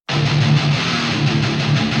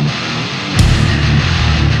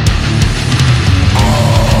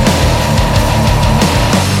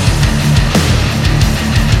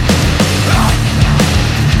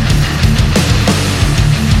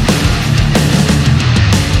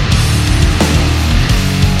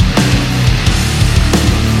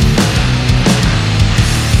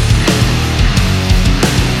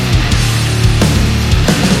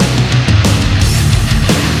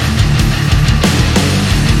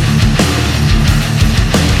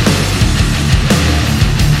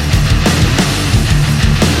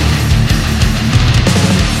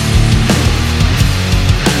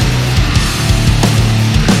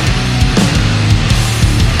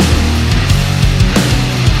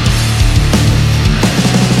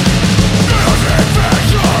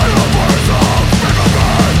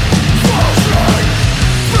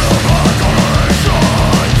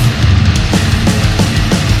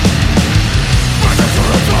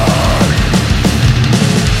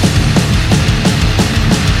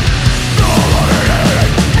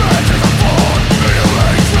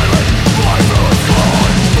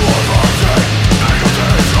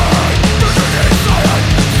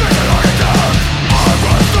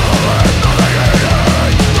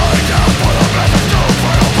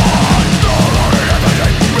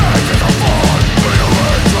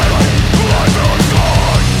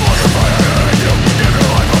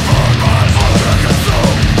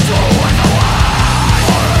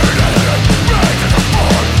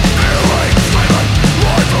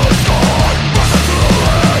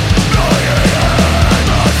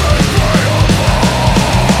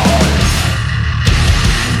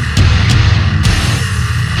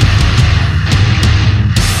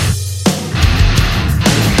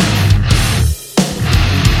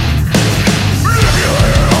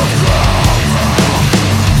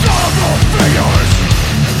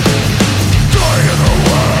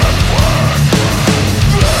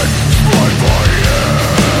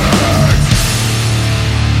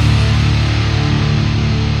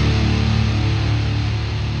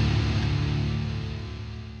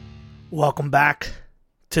Welcome back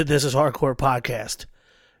to This Is Hardcore Podcast.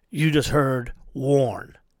 You just heard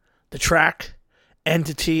Warn. The track,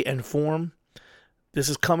 Entity and Form. This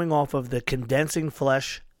is coming off of the Condensing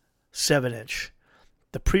Flesh 7-inch.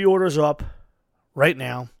 The pre-order's up right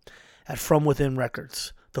now at From Within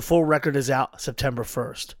Records. The full record is out September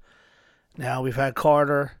 1st. Now, we've had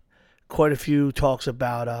Carter, quite a few talks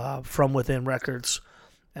about From Within Records,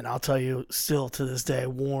 and I'll tell you, still to this day,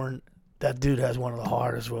 Warn, that dude has one of the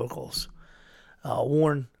hardest vocals.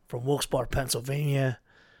 Warn from Wilkes-Barre, Pennsylvania,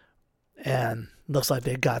 and looks like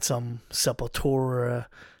they got some Sepultura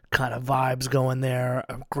kind of vibes going there.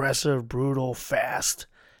 Aggressive, brutal, fast,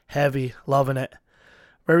 heavy, loving it.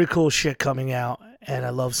 Very cool shit coming out, and I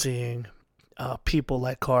love seeing people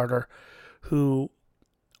like Carter who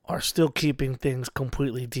are still keeping things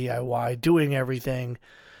completely DIY, doing everything,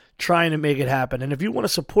 trying to make it happen. And if you want to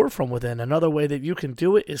support From Within, another way that you can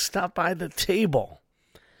do it is stop by the table.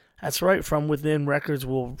 That's right, From Within Records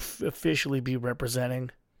will officially be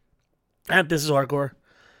representing at This Is Hardcore,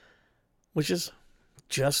 which is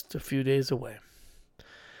just a few days away.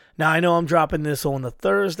 Now, I know I'm dropping this on the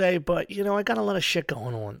Thursday, but, I got a lot of shit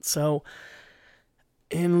going on. So,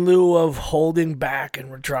 in lieu of holding back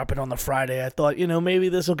and we're dropping on the Friday, I thought, maybe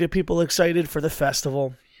this will get people excited for the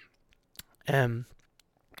festival. And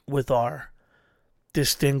with our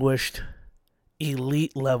distinguished,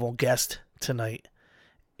 elite-level guest tonight,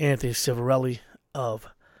 Anthony Civorelli of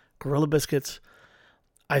Gorilla Biscuits,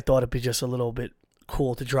 I thought it'd be just a little bit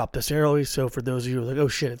cool to drop this early. So for those of you who are like, oh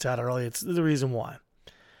shit, it's out early, it's the reason why.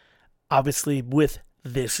 Obviously, with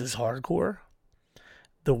This Is Hardcore,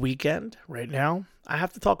 the weekend right now, I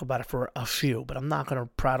have to talk about it for a few, but I'm not going to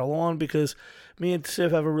prattle on because me and Civ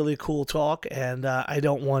have a really cool talk, and I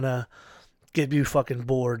don't want to get you fucking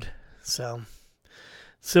bored. So,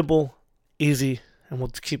 simple, easy, and we'll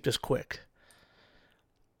keep this quick.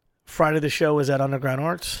 Friday the show is at Underground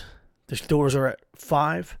Arts. The doors are at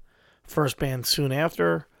 5. First band soon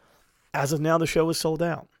after. As of now, the show is sold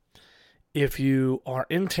out. If you are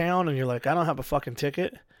in town and you're like, I don't have a fucking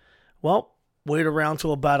ticket, well, wait around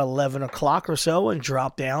till about 11 o'clock or so and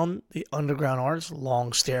drop down the Underground Arts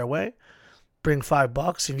long stairway. Bring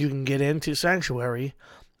 $5 and you can get into Sanctuary,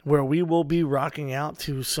 where we will be rocking out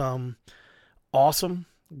to some awesome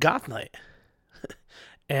goth night.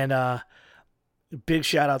 And big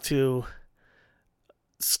shout out to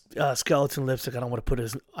Skeleton Lipstick. I don't want to put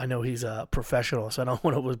his. I know he's a professional, so I don't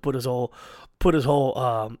want to put his whole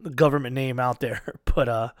government name out there.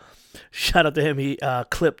 But shout out to him. He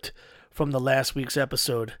clipped from the last week's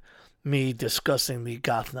episode me discussing the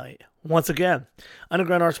goth night. Once again,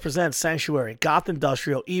 Underground Arts presents Sanctuary, goth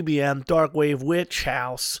industrial, EBM, dark wave, witch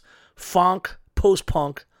house, funk, post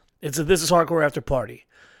punk. It's a This Is Hardcore after party.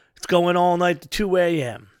 It's going all night to 2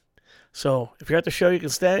 a.m. So if you're at the show, you can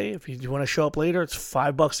stay. If you want to show up later, it's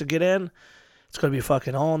 $5 to get in. It's going to be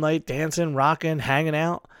fucking all night dancing, rocking, hanging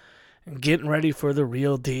out, and getting ready for the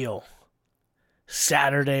real deal.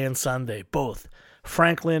 Saturday and Sunday, both.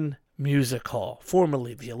 Franklin Music Hall,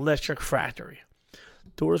 formerly the Electric Factory.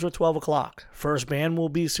 Doors are 12 o'clock. First band will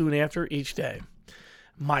be soon after each day.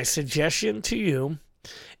 My suggestion to you,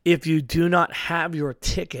 if you do not have your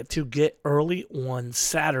ticket, to get early on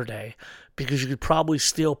Saturday, because you could probably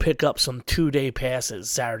still pick up some 2-day passes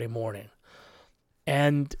Saturday morning.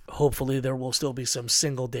 And hopefully there will still be some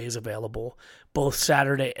single days available, both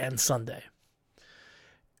Saturday and Sunday.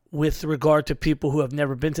 With regard to people who have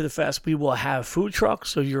never been to the fest, we will have food trucks,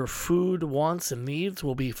 so your food wants and needs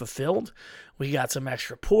will be fulfilled. We got some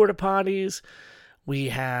extra porta potties. We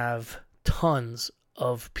have tons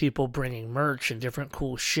of people bringing merch and different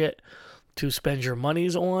cool shit to spend your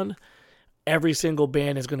monies on. Every single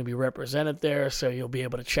band is going to be represented there, so you'll be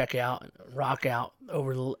able to check out and rock out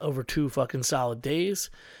over 2 fucking solid days.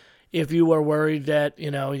 If you are worried that,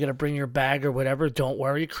 you're going to bring your bag or whatever, don't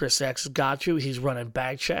worry. Chris X got you. He's running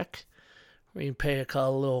bag check. You pay a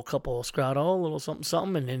couple of scrotto, a little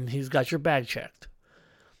something, and then he's got your bag checked.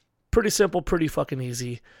 Pretty simple, pretty fucking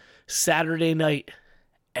easy. Saturday night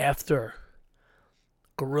after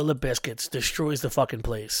Gorilla Biscuits destroys the fucking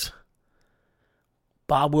place.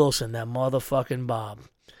 Bob Wilson, that motherfucking Bob.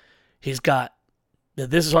 He's got the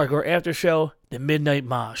This Is Hardcore after show, the Midnight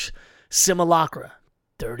Mosh, Simulacra,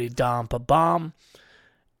 Dirty Dom Bomb,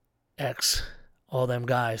 X, all them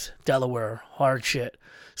guys, Delaware, hard shit.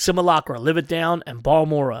 Simulacra, Live It Down, and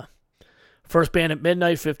Balmora. First band at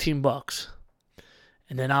midnight, $15.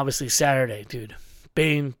 And then obviously Saturday, dude.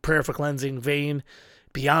 Bane, Prayer for Cleansing, Vein,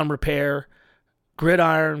 Beyond Repair,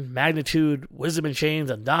 Gridiron, Magnitude, Wisdom in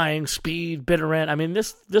Chains, Undying, Speed, Bitter End. I mean,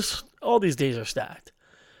 this all these days are stacked.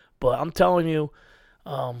 But I'm telling you,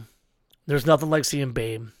 there's nothing like seeing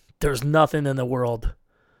Babe. there's nothing in the world.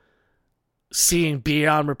 Seeing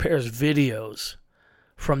Beyond Repair's videos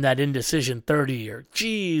from that Indecision 30 year.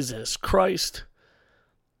 Jesus Christ.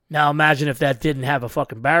 Now imagine if that didn't have a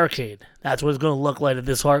fucking barricade. That's what it's going to look like at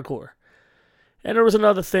this hardcore. And there was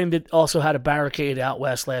another thing that also had a barricade out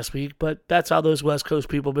west last week, but that's how those West Coast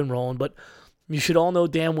people have been rolling. But you should all know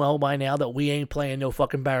damn well by now that we ain't playing no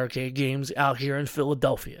fucking barricade games out here in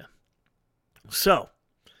Philadelphia. So,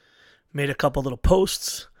 made a couple little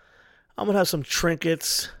posts. I'm going to have some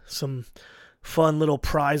trinkets, some fun little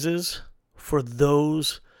prizes for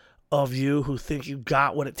those of you who think you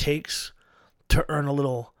got what it takes to earn a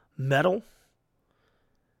little medal.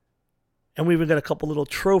 And we even got a couple little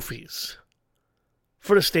trophies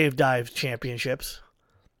for the Stave Dive Championships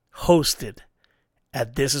hosted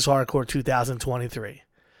at This Is Hardcore 2023.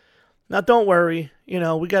 Now don't worry,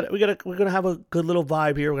 we're gonna have a good little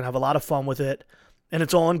vibe here. We're gonna have a lot of fun with it, and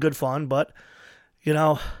it's all in good fun. But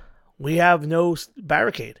we have no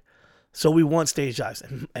barricade, so we want stage dives.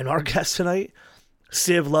 And our guest tonight,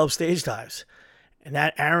 Civ, loves stage dives. And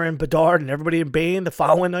that Aaron Bedard and everybody in Bain the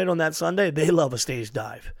following night on that Sunday, they love a stage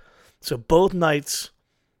dive. So both nights,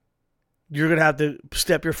 you're going to have to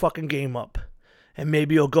step your fucking game up. And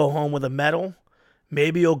maybe you'll go home with a medal.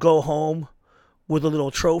 Maybe you'll go home with a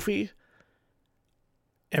little trophy.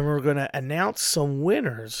 And we're going to announce some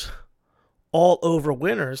winners, all over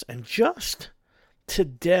winners. And just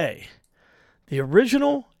today, the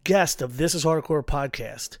original guest of This Is Hardcore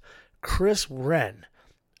podcast, Chris Wren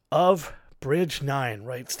of Bridge 9,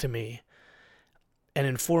 writes to me and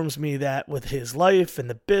informs me that with his life and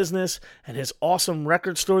the business and his awesome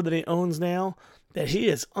record store that he owns now, that he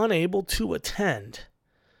is unable to attend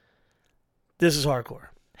This Is Hardcore.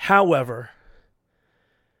 However,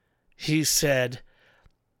 he said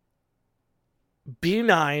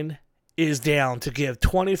B9 is down to give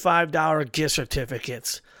 $25 gift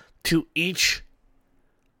certificates to each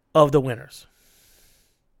of the winners.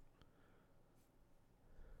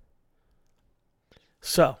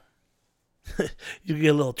 So, you can get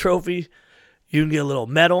a little trophy, you can get a little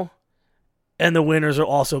medal, and the winners will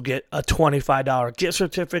also get a $25 gift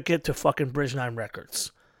certificate to fucking Bridge 9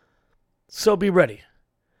 Records. So be ready.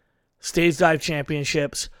 Stage Dive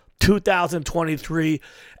Championships 2023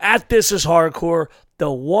 at This Is Hardcore,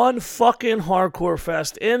 the one fucking hardcore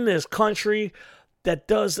fest in this country that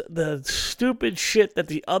does the stupid shit that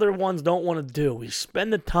the other ones don't want to do. We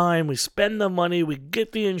spend the time, we spend the money, we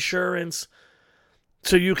get the insurance,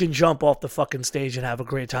 so you can jump off the fucking stage and have a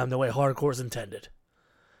great time the way hardcore's intended.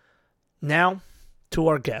 Now, to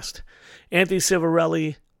our guest. Anthony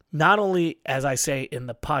Civorelli, not only, as I say in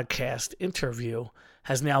the podcast interview,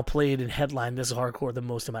 has now played and headlined This Is Hardcore the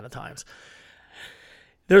most amount of times.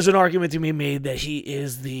 There's an argument to be made that he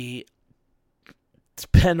is the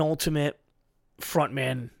penultimate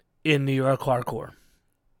frontman in New York hardcore.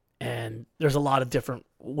 And there's a lot of different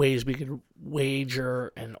ways we could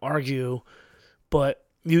wager and argue. But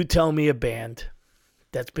you tell me a band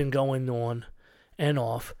that's been going on and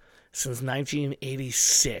off since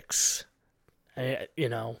 1986,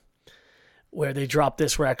 where they dropped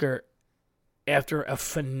this record after a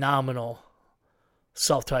phenomenal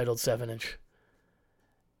self-titled 7-inch.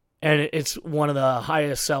 And it's one of the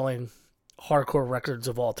highest selling hardcore records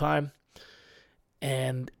of all time.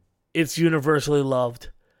 And it's universally loved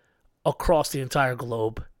across the entire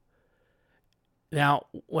globe. Now,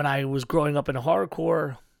 when I was growing up in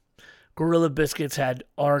hardcore, Gorilla Biscuits had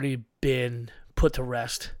already been put to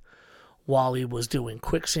rest. Wally was doing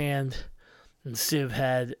Quicksand, and Civ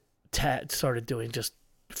had started doing just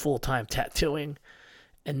full-time tattooing.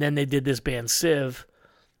 And then they did this band Civ,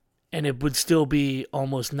 and it would still be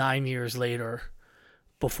almost 9 years later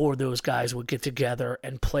before those guys would get together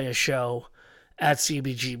and play a show at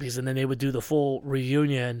CBGB's, and then they would do the full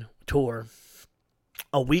reunion tour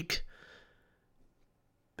a week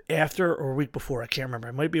after or a week before. I can't remember.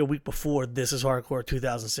 It might be a week before This Is Hardcore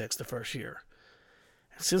 2006, the first year.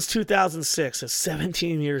 And since 2006, it's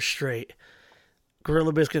 17 years straight.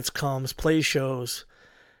 Gorilla Biscuits comes, plays shows.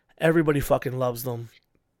 Everybody fucking loves them.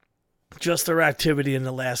 Just their activity in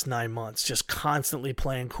the last 9 months, just constantly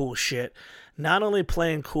playing cool shit. Not only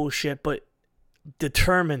playing cool shit, but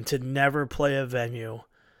determined to never play a venue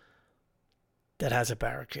that has a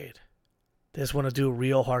barricade. They just want to do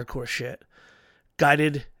real hardcore shit.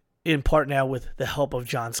 Guided in part now with the help of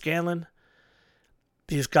John Scanlon.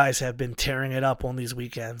 These guys have been tearing it up on these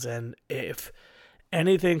weekends, and if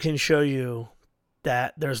anything can show you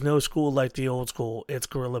that there's no school like the old school, it's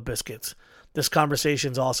Gorilla Biscuits. This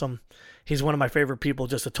conversation's awesome. He's one of my favorite people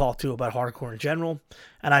just to talk to about hardcore in general,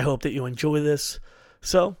 and I hope that you enjoy this.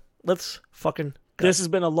 So, let's fucking go. This has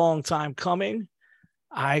been a long time coming.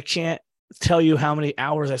 I can't tell you how many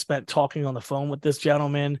hours I spent talking on the phone with this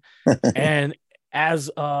gentleman. And as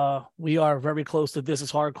we are very close to This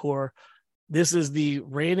Is Hardcore, this is the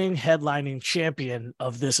reigning headlining champion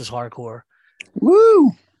of This Is Hardcore.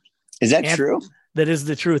 Woo! Is that true? That is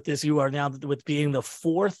the truth. Is you are now, with being the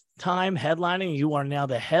fourth time headlining, you are now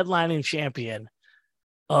the headlining champion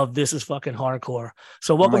of This Is Fucking Hardcore.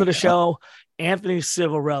 So welcome to the show, Anthony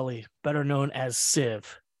Civorelli, better known as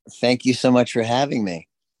Civ. Thank you so much for having me.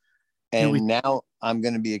 And now I'm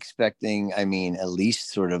going to be expecting, I mean, at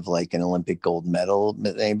least sort of like an Olympic gold medal,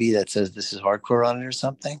 maybe, that says This Is Hardcore on it or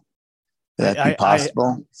something. Would that be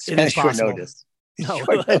possible? It's kind of short notice.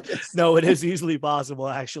 No, it is easily possible,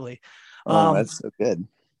 actually. Oh, that's so good.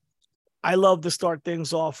 I love to start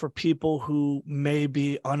things off for people who may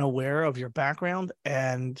be unaware of your background,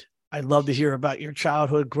 and I'd love to hear about your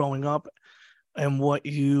childhood growing up and what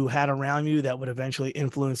you had around you that would eventually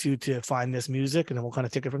influence you to find this music, and then we'll kind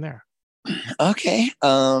of take it from there. Okay.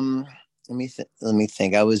 Let me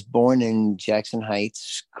think. I was born in Jackson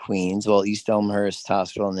Heights, Queens, East Elmhurst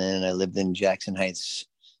Hospital, and then I lived in Jackson Heights,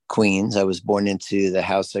 Queens. I was born into the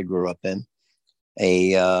house I grew up in,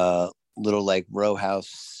 a little like row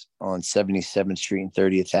house on 77th Street and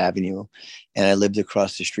 30th Avenue, and I lived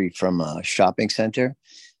across the street from a shopping center.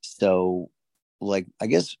 So, like, I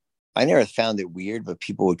guess I never found it weird, but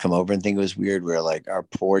people would come over and think it was weird. Where like our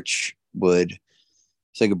porch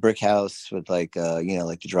it's like a brick house with like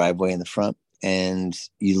like the driveway in the front, and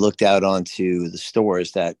you looked out onto the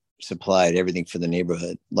stores that supplied everything for the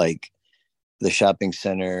neighborhood. Like the shopping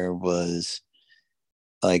center was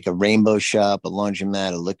like a rainbow shop, a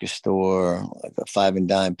laundromat, a liquor store, like a five and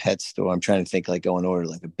dime pet store. I'm trying to think, like, go in order,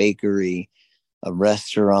 like a bakery, a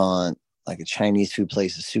restaurant, like a Chinese food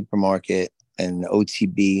place, a supermarket, and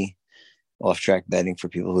OTB, off-track betting, for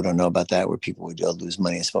people who don't know about that, where people would lose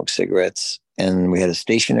money and smoke cigarettes. And we had a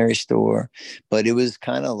stationery store, but it was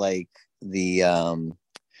kind of like the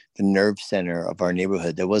nerve center of our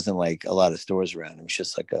neighborhood. There wasn't like a lot of stores around. It was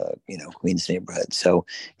just like a, Queens neighborhood. So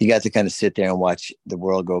you got to kind of sit there and watch the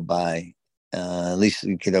world go by. At least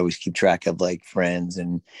you could always keep track of like friends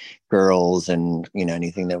and girls and,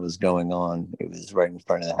 anything that was going on. It was right in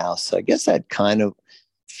front of the house. So I guess that kind of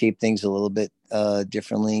shaped things a little bit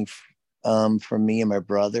differently for me and my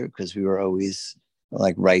brother, because we were always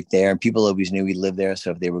like right there, and people always knew we lived there.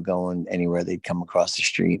 So if they were going anywhere, they'd come across the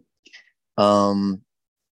street.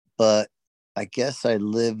 But I guess I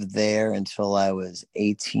lived there until I was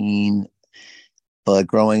 18. But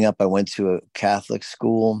growing up, I went to a Catholic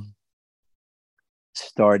school.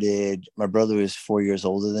 My brother was 4 years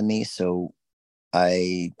older than me, so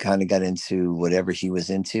I kind of got into whatever he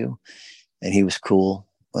was into, and he was cool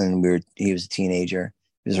when he was a teenager.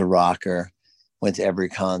 He was a rocker, went to every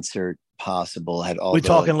concert possible, had all we're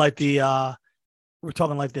talking like the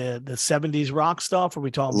 70s rock stuff, or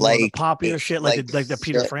we talking more the poppier shit, like the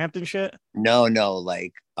Peter Frampton shit? No,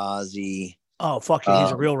 like Ozzy. Oh, fuck yeah,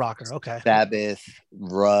 he's a real rocker. Okay. Sabbath,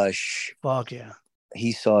 Rush. Fuck yeah.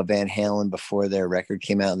 He saw Van Halen before their record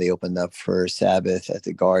came out, and they opened up for Sabbath at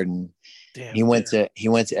the Garden. Damn, he went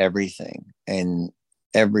to everything, and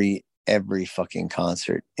every fucking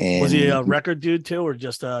concert. And was he a record dude too, or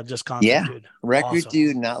just concert dude? Record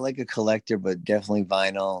dude, not like a collector, but definitely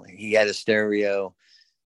vinyl. He had a stereo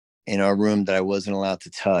in our room that I wasn't allowed to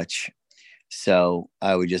touch, so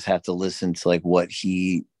I would just have to listen to like what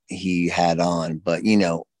he had on. But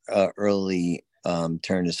early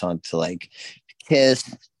turned us on to like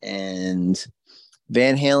Kiss, and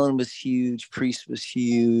Van Halen was huge, Priest was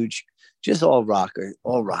huge, just all rock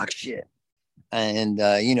shit. And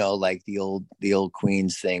like the old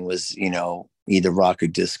Queens thing was, either rock or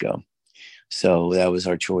disco. So that was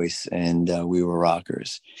our choice, and we were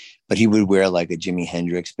rockers. But he would wear like a Jimi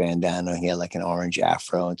Hendrix bandana. He had like an orange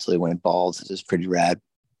afro until he went bald. It was pretty rad.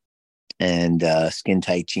 And skin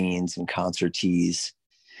tight jeans and concert tees.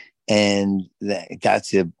 And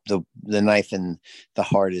that's the knife in the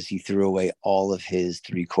heart, is he threw away all of his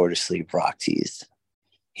 3/4 sleeve rock tees.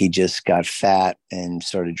 He just got fat and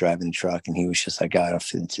started driving the truck, and he was just like, I don't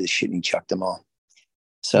fit into this shit, and he chucked them all.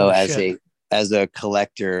 So as a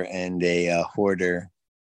collector and a hoarder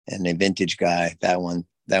and a vintage guy, that one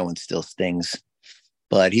still stings.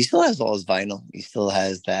 But he still has all his vinyl. He still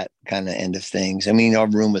has that kind of end of things. I mean, our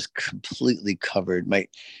room was completely covered.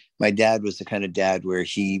 My dad was the kind of dad where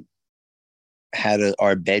he had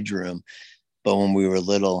our bedroom, but when we were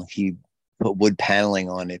little, he put wood paneling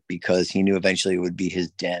on it because he knew eventually it would be his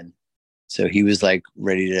den. So he was like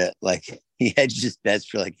ready to, like, he had just bets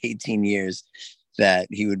for like 18 years that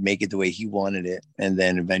he would make it the way he wanted it. And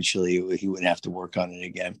then eventually he wouldn't have to work on it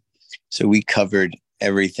again. So we covered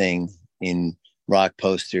everything in rock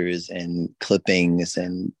posters and clippings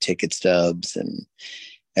and ticket stubs. And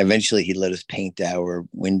eventually he let us paint our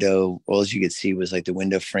window. All you could see was like the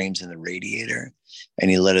window frames and the radiator.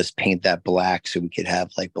 And he let us paint that black so we could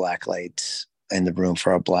have like black lights in the room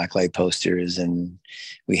for our black light posters. And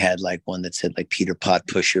we had like one that said like Peter Pot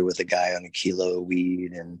Pusher with a guy on a kilo of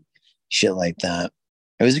weed and shit like that.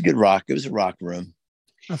 It was a good rock. It was a rock room.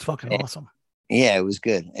 That's fucking And, awesome. yeah, it was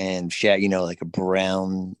good. And shag, like a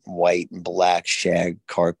brown, white, and black shag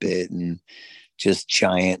carpet and just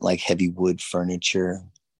giant, like heavy wood furniture,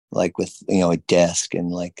 like with, a desk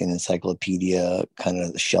and like an encyclopedia kind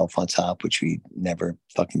of shelf on top, which we never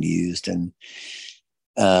fucking used. And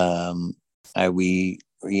he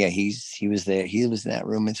was there. He was in that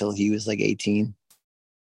room until he was like 18.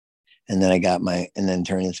 And then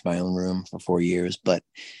turned into my own room for 4 years. But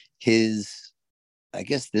I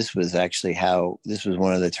guess this was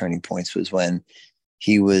one of the turning points was when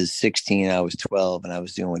he was 16, I was 12, and I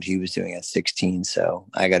was doing what he was doing at 16. So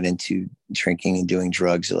I got into drinking and doing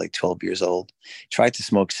drugs at like 12 years old. Tried to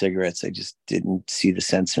smoke cigarettes. I just didn't see the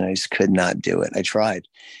sense and I just could not do it. I tried.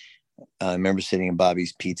 I remember sitting in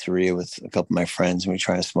Bobby's Pizzeria with a couple of my friends and we were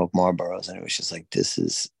trying to smoke Marlboros. And it was just like, this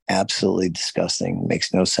is absolutely disgusting.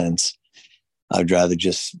 Makes no sense. I'd rather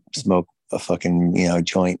just smoke a fucking,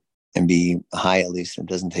 joint and be high at least. It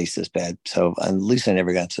doesn't taste this bad. So at least I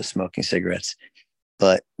never got to smoking cigarettes.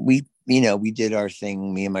 But we did our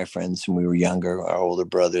thing, me and my friends, when we were younger. Our older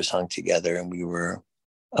brothers hung together and we were,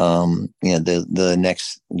 the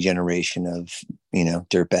next generation of,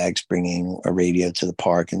 dirtbags bringing a radio to the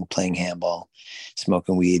park and playing handball,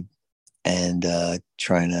 smoking weed and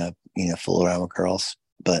trying to, fool around with girls.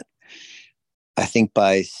 But I think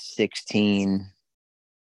by 16,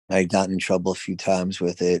 I'd gotten in trouble a few times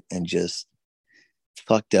with it and just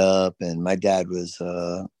fucked up. And my dad was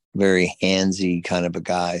very handsy kind of a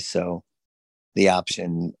guy. So the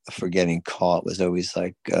option for getting caught was always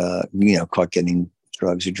like, caught getting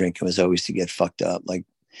drugs or drinking was always to get fucked up. Like,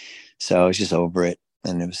 so I was just over it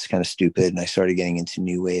and it was kind of stupid. And I started getting into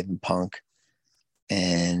new wave and punk.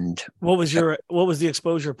 And what was the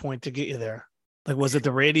exposure point to get you there? Like, was it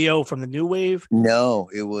the radio from the new wave? No,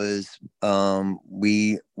 it was,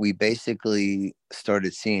 we basically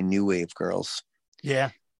started seeing new wave girls. Yeah.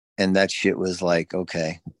 And that shit was like,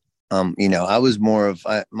 okay. I was more of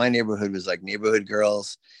my neighborhood was like neighborhood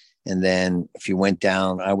girls. And then if you went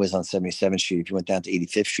down, I was on 77th Street. If you went down to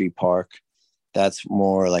 85th Street Park, that's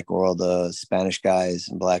more like where all the Spanish guys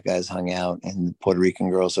and black guys hung out and the Puerto Rican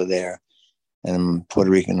girls are there. And Puerto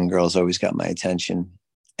Rican girls always got my attention.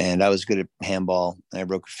 And I was good at handball and I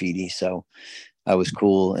wrote graffiti. So I was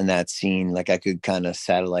cool in that scene. Like I could kind of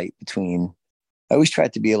satellite between, I always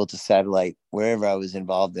tried to be able to satellite wherever I was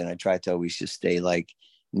involved in. I tried to always just stay like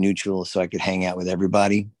neutral so I could hang out with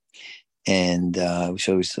everybody. And it was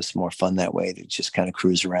always just more fun that way to just kind of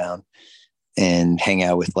cruise around and hang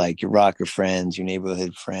out with like your rocker friends, your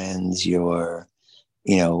neighborhood friends, your,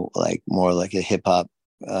 like more like a hip hop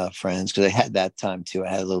friends. Cause I had that time too. I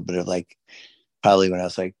had a little bit of like, probably when I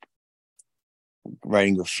was like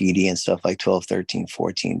writing graffiti and stuff like 12, 13,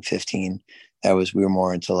 14, 15, we were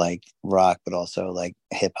more into like rock, but also like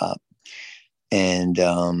hip hop. And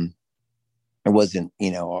it wasn't,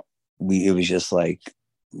 it was just like,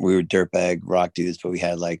 we were dirtbag rock dudes, but we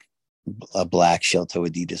had like a black shell toe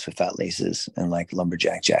Adidas with fat laces and like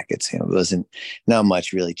lumberjack jackets. It wasn't, not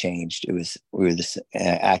much really changed. We were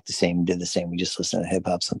act the same, did the same. We just listened to hip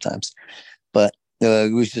hop sometimes, but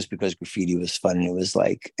it was just because graffiti was fun and it was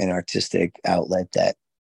like an artistic outlet that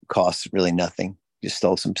costs really nothing. You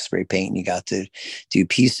stole some spray paint and you got to do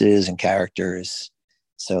pieces and characters.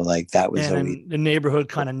 So like that was always, the neighborhood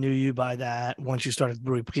kind of knew you by that once you started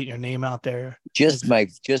repeating your name out there. Just my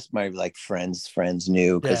like friends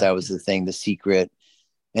knew because that was the thing, the secret.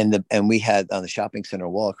 And we had on the shopping center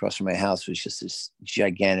wall across from my house was just this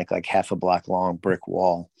gigantic, like half a block long brick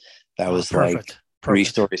wall that was like 3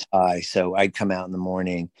 stories high. So I'd come out in the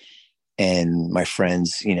morning and my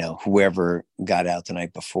friends, whoever got out the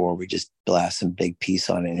night before, we just blast some big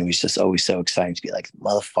piece on it. And it was just always so exciting to be like,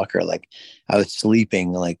 motherfucker, like I was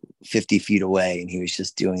sleeping like 50 feet away and he was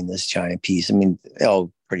just doing this giant piece. I mean,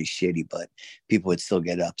 all pretty shitty, but people would still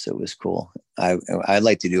get up. So it was cool. I'd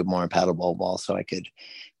like to do it more on paddleball wall so I could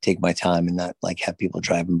take my time and not like have people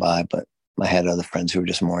driving by. But I had other friends who were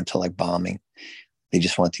just more into like bombing. They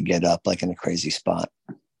just want to get up like in a crazy spot.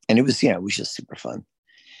 And it was, it was just super fun.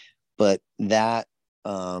 But that,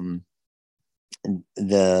 the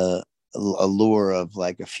allure of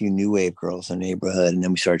like a few new wave girls in the neighborhood. And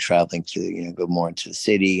then we started traveling to, go more into the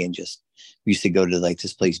city and just, we used to go to like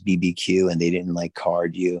this place, BBQ, and they didn't like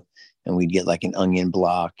card you. and we'd get like an onion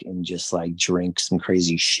block and just like drink some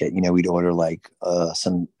crazy shit. You know, we'd order like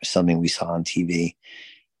something we saw on TV,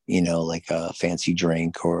 you know, like a fancy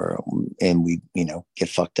drink, and we, you know, get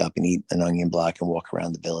fucked up and eat an onion block and walk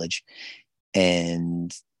around the village.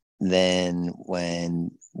 And then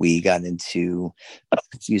when we got into,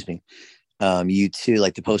 excuse me, U2,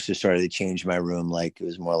 like the posters started to change my room. Like it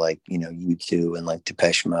was more like, you know, U2 and like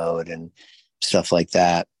Depeche Mode and stuff like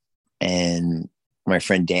that. And my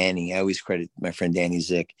friend Danny, I always credit my friend Danny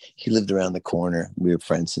Zick. He lived around the corner. We were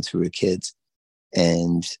friends since we were kids.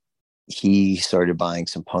 And he started buying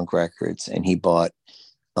some punk records, and he bought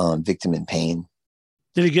Victim in Pain.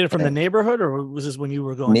 Did he get it from the neighborhood, or was this when you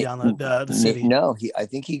were going down the city? No, I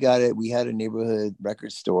think he got it. We had a neighborhood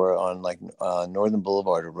record store on like Northern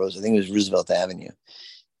Boulevard or Rose. I think it was Roosevelt Avenue.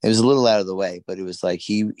 It was a little out of the way, but it was like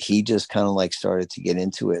he just kind of like started to get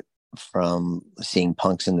into it from seeing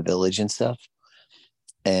punks in the village and stuff.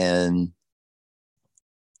 And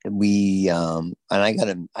we and I got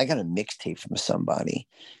a mixtape from somebody,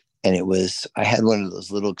 and I had one of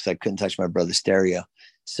those little, because I couldn't touch my brother's stereo,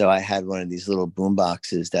 so I had one of these little boom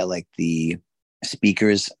boxes that like the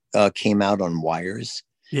speakers came out on wires.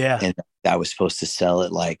 Yeah. And I was supposed to sell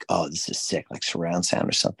it like, oh, this is sick, like surround sound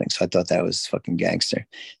or something. So I thought that was fucking gangster.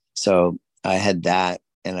 So I had that,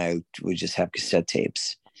 and I would just have cassette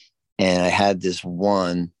tapes. And I had this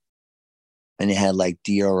one, and it had like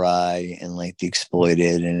DRI and like The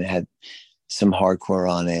Exploited, and it had some hardcore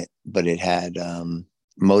on it, but it had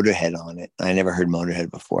Motorhead on it. I never heard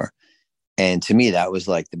Motorhead before. And to me, that was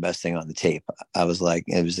like the best thing on the tape. I was like,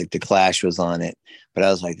 it was like The Clash was on it, but I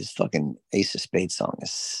was like, this fucking Ace of Spades song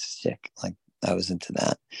is sick. Like I was into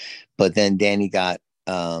that. But then Danny got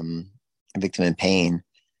Victim in Pain,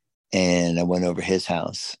 and I went over his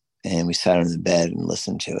house, and we sat on the bed and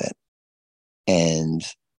listened to it. And,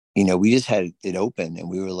 you know, we just had it open, and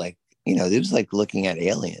we were like, you know, it was like looking at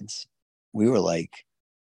aliens. We were like,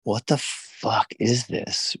 what the fuck is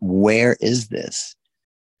this? Where is this?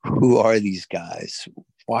 Who are these guys?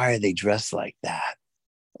 Why are they dressed like that?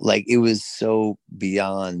 Like it was so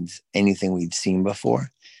beyond anything we'd seen before.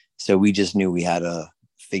 So we just knew we had to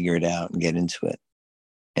figure it out and get into it.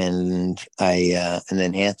 And and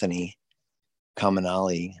then Anthony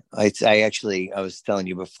Kamanali, I was telling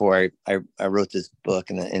you before, I wrote this book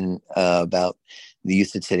about the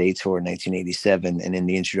Youth of Today tour in 1987. And in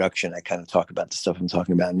the introduction, I kind of talk about the stuff I'm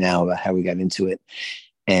talking about now, about how we got into it.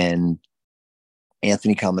 And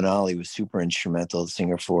Anthony Kamanali was super instrumental, the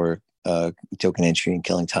singer for Token Entry and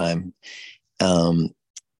Killing Time,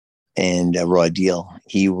 and Raw Deal.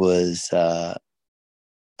 He was, I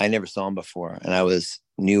never saw him before, and I was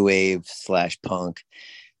new wave / punk,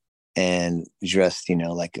 and dressed, you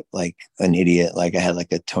know, like an idiot. Like I had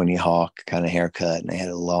like a Tony Hawk kind of haircut, and I had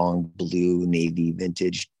a long blue navy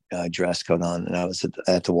vintage dress coat on, and I was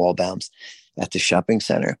at the Wallbounds at the shopping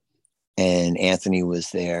center. And Anthony was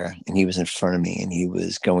there, and he was in front of me, and he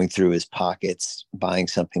was going through his pockets, buying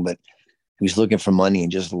something, but he was looking for money,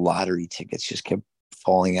 and just lottery tickets just kept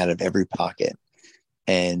falling out of every pocket.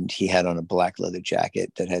 And he had on a black leather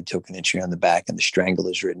jacket that had Token Entry on the back, and the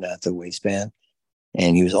Stranglers written at the waistband.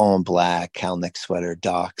 And he was all in black, cowl neck sweater,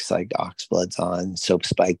 Docs, like ox bloods on, soap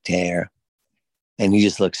spiked hair. And he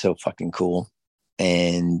just looked so fucking cool.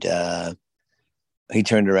 And he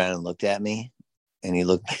turned around and looked at me. And he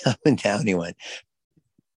looked me up and down. He went,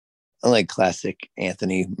 like classic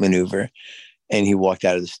Anthony maneuver. And he walked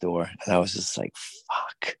out of the store. And I was just like,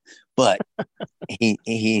 fuck. But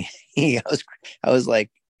I was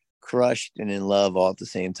like crushed and in love all at the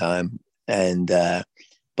same time. And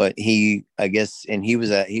but I guess, and he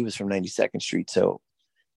was from 92nd Street. So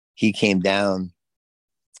he came down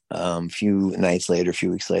a few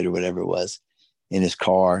weeks later, whatever it was, in his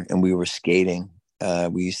car, and we were skating.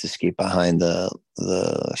 We used to skate behind the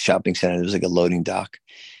shopping center. There was like a loading dock,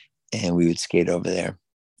 and we would skate over there.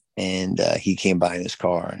 And he came by in his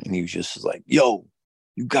car, and he was just like, yo,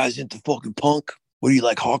 you guys into fucking punk? What do you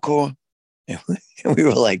like, hardcore? And we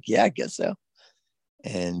were like, yeah, I guess so.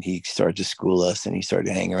 And he started to school us, and he started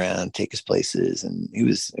to hang around, take us places. And it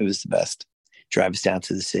was the best. Drive us down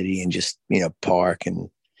to the city and just, you know, park and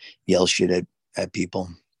yell shit at people.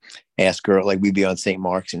 Ask her, like we'd be on St.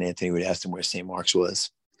 Mark's, and Anthony would ask him where St. Mark's was.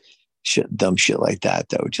 Dumb shit like that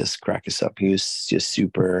would just crack us up. He was just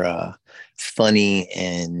super funny,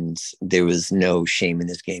 and there was no shame in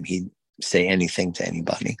his game. He'd say anything to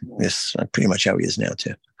anybody. That's pretty much how he is now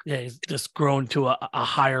too. Yeah, he's just grown to a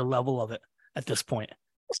higher level of it at this point.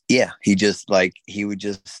 Yeah,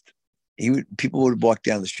 people would walk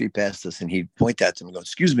down the street past us, and he'd point at them and go,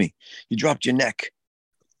 "Excuse me, you dropped your neck,"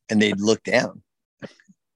 and they'd look down.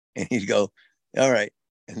 And he'd go, all right.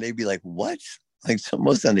 And they'd be like, what? Like, so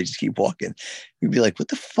most of the time they just keep walking. We'd be like, what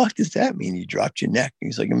the fuck does that mean? You dropped your neck. And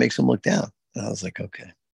he's like, it makes him look down. And I was like,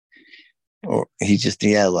 okay. Or he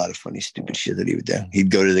had a lot of funny, stupid shit that he would do. He'd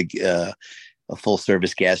go to a full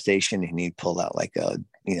service gas station and he'd pull out like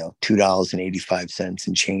 $2.85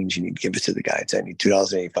 and change, and he'd give it to the guy and say, I need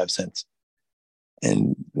 $2.85.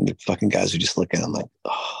 And the fucking guys would just look at him like,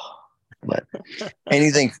 oh. But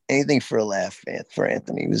anything for a laugh for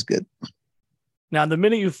Anthony was good. Now, the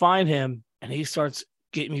minute you find him and he starts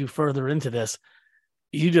getting you further into this,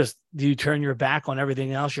 do you turn your back on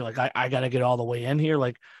everything else? You're like, I got to get all the way in here.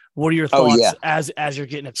 Like, what are your thoughts as you're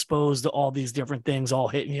getting exposed to all these different things all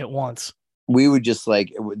hitting you at once? We were just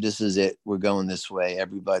like, this is it. We're going this way.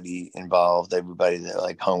 Everybody involved, everybody that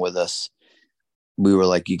like hung with us, we were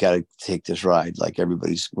like, you got to take this ride. Like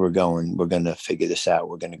we're going to figure this out.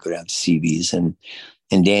 We're going to go down to CV's and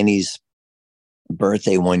Danny's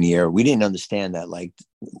birthday one year. We didn't understand that. Like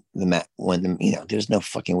there's no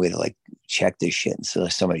fucking way to like check this shit. And so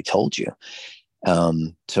somebody told you.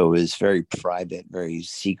 So it was very private, very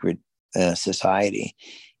secret society.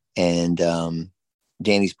 And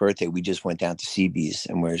Danny's birthday, we just went down to CB's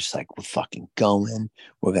and we're just like, we're fucking going.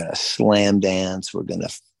 We're going to slam dance. We're going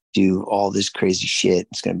to do all this crazy shit.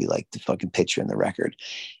 It's going to be like the fucking picture in the record.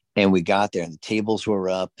 And we got there and the tables were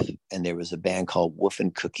up and there was a band called Wolf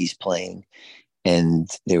and Cookies playing. And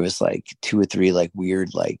there was like 2 or 3 like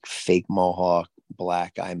weird, like fake mohawk,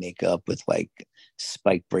 black eye makeup with like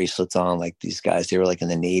spiked bracelets on. Like these guys, they were like in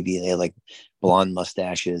the Navy and they had like blonde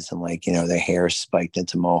mustaches and like, their hair spiked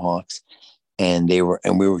into mohawks. And we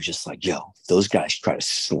were just like, yo, those guys try to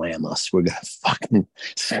slam us. We're going to fucking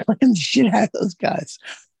slam the shit out of those guys.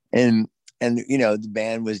 And the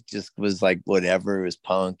band was like, whatever, it was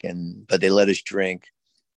punk. But they let us drink.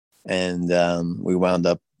 And we wound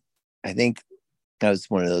up, I think that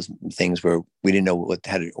was one of those things where we didn't know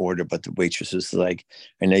how to order, but the waitress was like,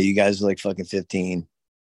 I know you guys are like fucking 15.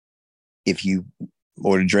 If you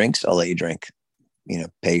order drinks, I'll let you drink,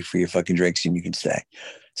 pay for your fucking drinks and you can stay.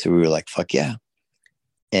 So we were like, fuck yeah.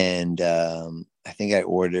 And I think I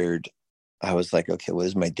was like, okay, what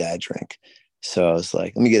does my dad drink? So I was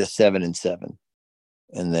like, let me get a 7 and 7.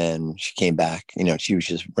 And then she came back, she was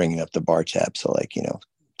just bringing up the bar tab. So like,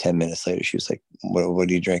 10 minutes later, she was like, what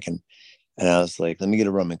are you drinking? And I was like, let me get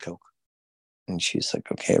a rum and Coke. And she's like,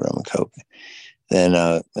 okay, rum and Coke.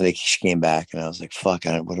 Then she came back and I was like, fuck,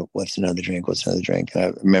 what's another drink? What's another drink? And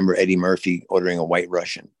I remember Eddie Murphy ordering a White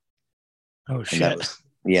Russian. Oh, shit. And that was,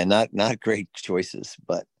 not great choices,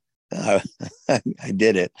 but I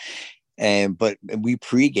did it. But we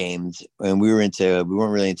pre-gamed and we weren't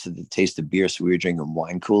really into the taste of beer. So we were drinking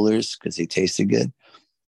wine coolers because they tasted good.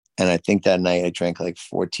 And I think that night I drank like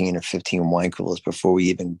 14 or 15 wine coolers before we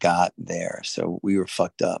even got there. So we were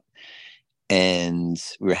fucked up. And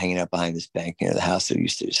we were hanging out behind this bank near the house that we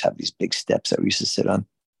used to just have these big steps that we used to sit on.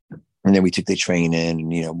 And then we took the train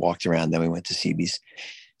in and, walked around. Then we went to CB's.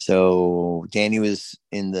 So Danny was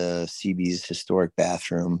in the CB's historic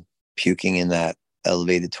bathroom, puking in that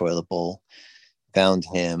elevated toilet bowl. Found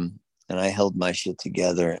him. And I held my shit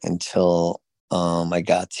together until I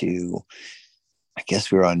got to, I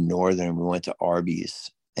guess we were on Northern. We went to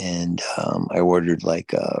Arby's and I ordered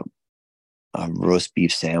like a roast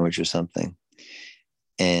beef sandwich or something.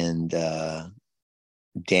 And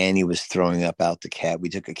Danny was throwing up out the cab. We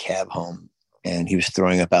took a cab home and he was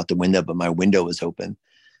throwing up out the window, but my window was open.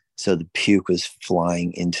 So the puke was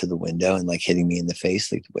flying into the window and like hitting me in the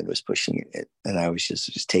face. Like the window was pushing it. And I was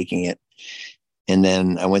just taking it. And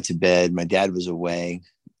then I went to bed. My dad was away.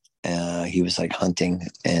 He was like hunting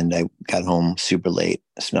and I got home super late,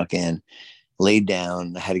 snuck in, laid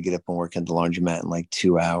down. I had to get up and work at the laundromat in like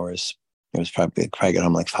 2 hours. It was probably got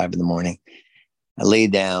home like 5 a.m. I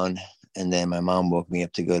laid down and then my mom woke me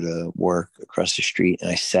up to go to work across the street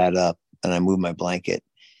and I sat up and I moved my blanket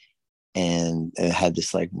and it had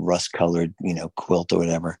this like rust colored, quilt or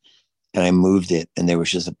whatever. And I moved it and there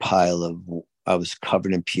was just I was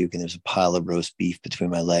covered in puke and there's a pile of roast beef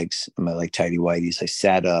between my legs and my like tighty whities. I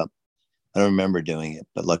sat up. I don't remember doing it,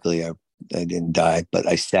 but luckily I didn't die, but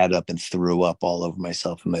I sat up and threw up all over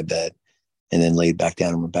myself in my bed and then laid back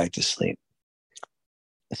down and went back to sleep.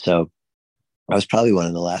 So I was probably one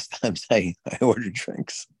of the last times I ordered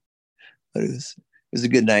drinks, but it was a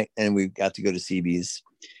good night and we got to go to CB's.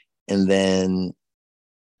 And then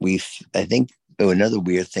I think another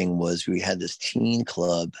weird thing was we had this teen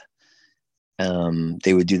club.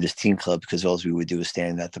 They would do this teen club because all we would do was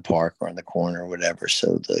stand at the park or on the corner or whatever.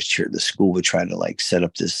 So the school would try to like set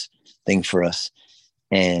up this thing for us.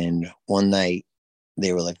 And one night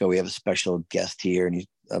they were like, oh, we have a special guest here. And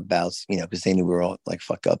about, because they knew we were all like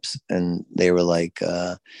fuck ups, and they were like,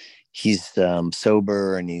 he's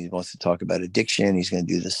sober and he wants to talk about addiction. He's going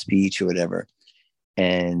to do the speech or whatever.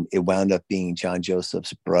 And it wound up being John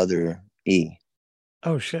Joseph's brother, E.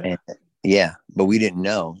 Oh, shit. And, yeah, but we didn't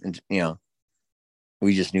know. And,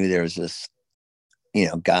 we just knew there was this,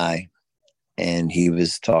 guy, and he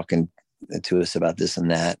was talking to us about this and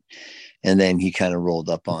that. And then he kind of rolled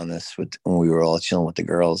up on us when we were all chilling with the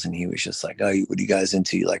girls. And he was just like, "Oh, what are you guys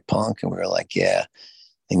into? You like punk?" And we were like, "Yeah."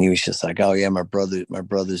 And he was just like, "Oh yeah, my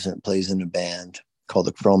brother's plays in a band called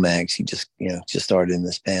the Cro-Mags. He just started in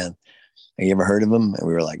this band. Have you ever heard of him?" And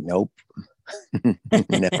we were like, "Nope."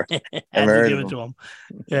 never Had to heard give of it him. to him.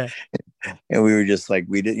 Yeah. And we were just like,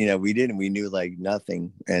 we knew like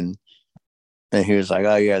nothing. And he was like,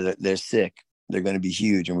 "Oh yeah, they're sick. They're going to be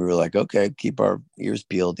huge." And we were like, "Okay, keep our ears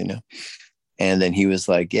peeled, And then he was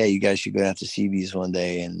like, "Yeah, you guys should go down to CB's one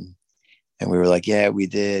day." And we were like, "Yeah, we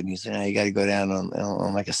did." And he said, "Oh, you got to go down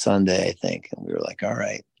on like a Sunday, I think." And we were like, "All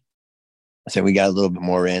right." So we got a little bit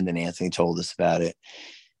more in, and Anthony told us about it.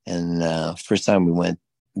 And first time we went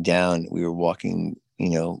down, we were walking,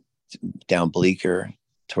 down Bleecker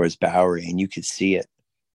towards Bowery, and you could see it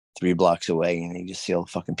 3 blocks away, and you just see all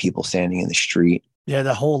the fucking people standing in the street. Yeah,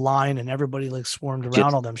 the whole line and everybody like swarmed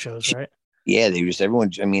around all them shows, right? Yeah,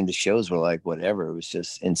 everyone. I mean, the shows were like whatever. It was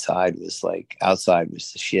just inside was like outside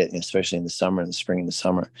was the shit, especially in the summer, in the spring and the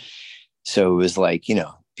summer. So it was like,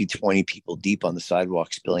 be 20 people deep on the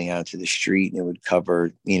sidewalk spilling out to the street, and it would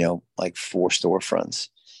cover, like 4 storefronts.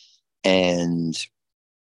 And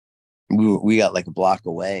we got like a block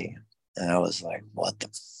away, and I was like, "What the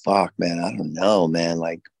fuck, man? I don't know, man.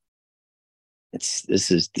 Like, this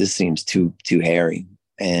seems too hairy."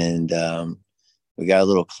 And we got a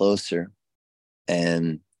little closer,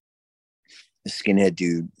 and the skinhead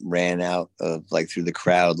dude ran out of like through the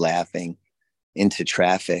crowd laughing into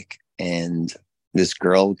traffic, and this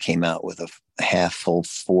girl came out with a half full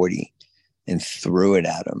 40 and threw it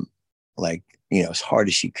at him like, as hard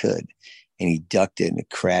as she could. And he ducked it and it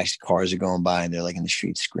crashed. Cars are going by and they're like in the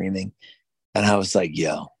street screaming. And I was like,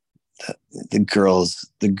 yo, the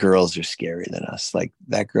girls are scarier than us. Like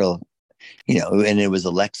that girl, and it was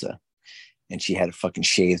Alexa, and she had a fucking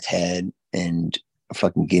shaved head and a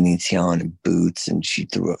fucking guinea on and boots, and she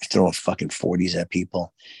throwing fucking 40s at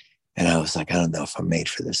people. And I was like, I don't know if I'm made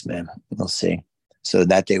for this, man. We'll see. So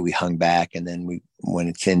that day we hung back, and then when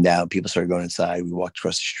it thinned out, people started going inside. We walked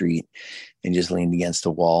across the street and just leaned against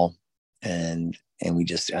the wall. And we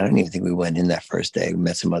just, I don't even think we went in that first day. We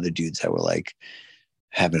met some other dudes that were like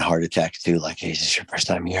having heart attacks too. Like, "Hey, is this your first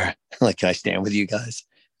time here? Like, can I stand with you guys?"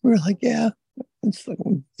 We were like, "Yeah." It's like,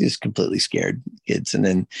 just completely scared kids. And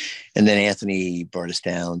then Anthony brought us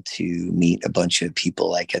down to meet a bunch of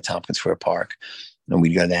people like at Tompkins Square Park. And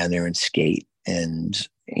we'd go down there and skate and,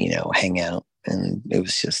 hang out. And it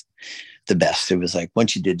was just the best. It was like,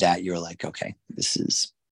 once you did that, you were like, okay, this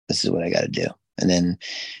is what I got to do. And then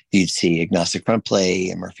you'd see Agnostic Front play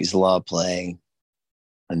and Murphy's Law play.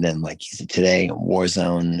 And then like you said today,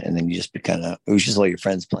 Warzone. And then you just it was just all your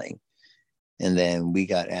friends playing. And then we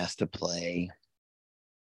got asked to play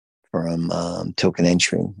from Token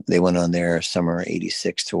Entry. They went on their summer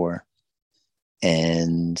 '86 tour.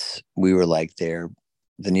 And we were like the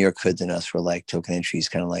New York Hoods and us were like Token Entry's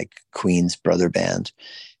kind of like Queen's brother band,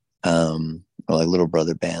 or like little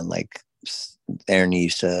brother band. Like Aaron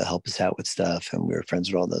used to help us out with stuff, and we were friends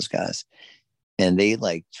with all those guys. And they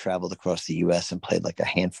like traveled across the U.S. and played like a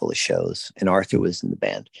handful of shows. And Arthur was in the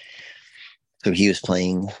band. So he was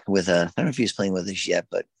playing with I don't know if he was playing with us yet,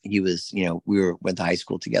 but he was, we went to high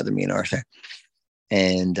school together, me and Arthur.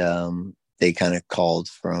 And they kind of called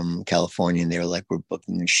from California, and they were like, "We're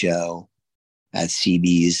booking a show at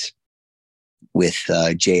CB's with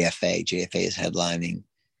JFA. JFA is headlining.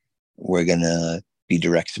 We're going to be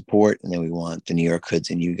direct support, and then we want the New York Hoods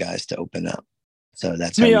and you guys to open up." So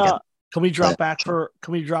that's how we got. Can we drop back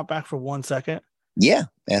for 1 second? Yeah,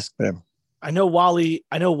 ask whatever. I know Wally,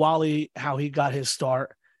 how he got his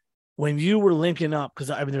start. When you were linking up, because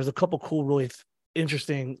I mean, there's a couple cool, really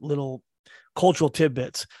interesting little cultural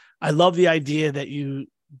tidbits. I love the idea that you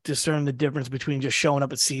discern the difference between just showing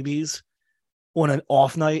up at CB's on an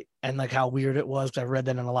off night and like how weird it was. I've read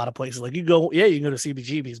that in a lot of places. Like you can go to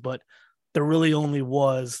CBGB's, but there really only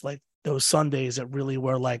was like those Sundays that really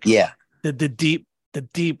were like the deep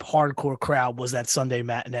hardcore crowd was that Sunday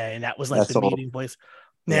matinee, and that was like the meeting place.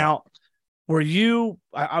 Now, were you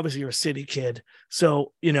obviously you're a city kid,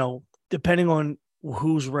 so depending on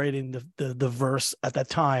who's writing the verse at that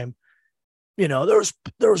time,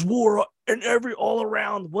 there's war and all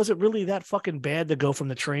around. Was it really that fucking bad to go from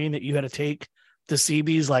the train that you had to take to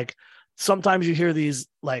CB's like sometimes you hear these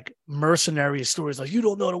like mercenary stories, like you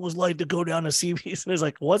don't know what it was like to go down to CB's, and it's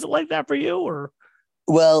like, was it like that for you, or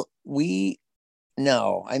Well,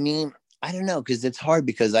 no, I mean, I don't know because it's hard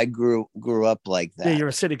because I grew up like yeah, that. you're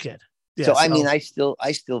a city kid, yeah, So I mean, so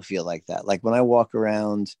I still feel like that. Like when I walk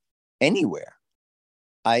around anywhere,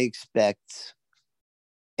 I expect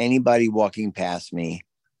anybody walking past me,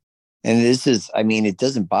 and this is, I mean, it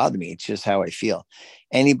doesn't bother me. It's just how I feel.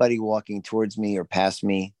 Anybody walking towards me or past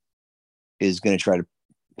me is going to try to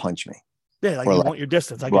punch me yeah, like or you like want your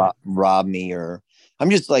distance. I get it. rob me, or I'm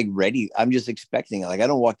just like ready. I'm just expecting it. Like I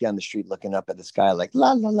don't walk down the street looking up at the sky like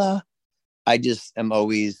la la la. I just am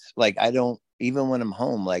always like, I don't, even when I'm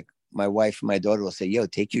home, like my wife and my daughter will say, yo,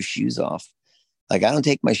 take your shoes off. Like I don't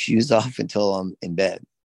take my shoes off until I'm in bed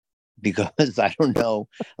because I don't know.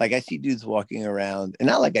 Like I see dudes walking around, and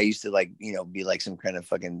not like I used to like, be like some kind of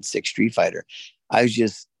fucking sick street fighter. I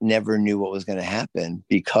just never knew what was going to happen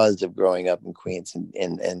because of growing up in Queens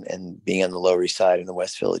and being on the Lower East Side in the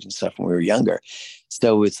West Village and stuff when we were younger.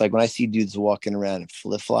 So it's like when I see dudes walking around in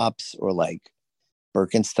flip flops or like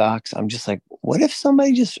Birkenstocks, I'm just like, what if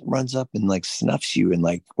somebody just runs up and like snuffs you and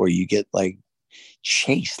like, or you get like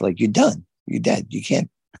chased, like you're done, you're dead, you're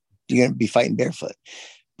gonna be fighting barefoot.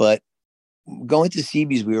 But going to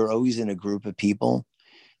CB's, we were always in a group of people,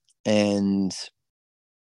 and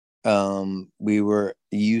we were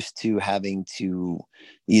used to having to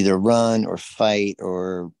either run or fight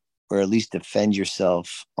or at least defend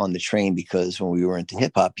yourself on the train because when we were into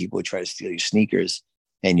hip hop, people would try to steal your sneakers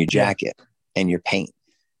and your Yeah, jacket and your paint.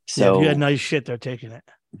 yeah. If you had So nice shit, they're taking it.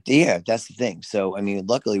 yeah, that's the thing. So I mean,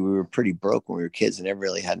 luckily we were pretty broke when we were kids and never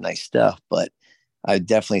really had nice stuff. But I've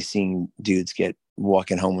definitely seen dudes get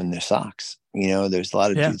walking home in their socks. There's a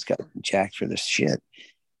lot of Yeah, dudes got jacked for this shit.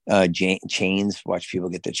 Chains, watch people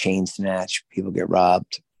get their chains snatched, people get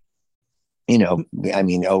robbed. I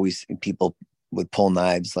mean, always people would pull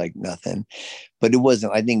knives like nothing. But it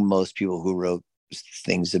wasn't, I think most people who wrote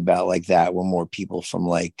things about like that were more people from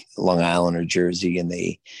like Long Island or Jersey, and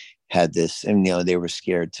they had this, and they were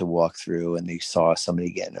scared to walk through and they saw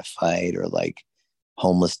somebody get in a fight or like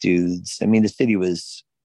homeless dudes. I mean, the city was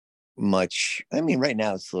much, I mean, right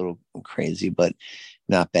now it's a little crazy, but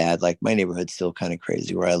not bad. Like my neighborhood's still kind of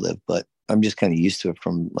crazy where I live, but I'm just kind of used to it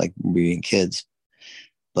from like being kids.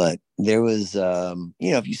 But there was,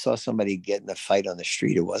 if you saw somebody get in a fight on the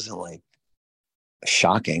street, it wasn't like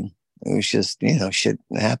shocking. It was just, shit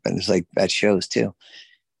happened. It's like at shows too.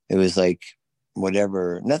 It was like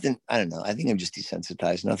whatever, nothing. I don't know. I think I'm just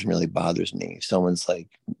desensitized. Nothing really bothers me. If someone's like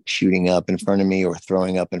shooting up in front of me or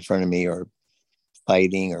throwing up in front of me or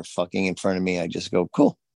fighting or fucking in front of me, I just go,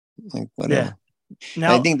 cool, like yeah. whatever. And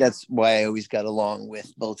I Now, think that's why I always got along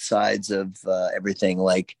with both sides of everything.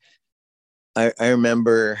 Like I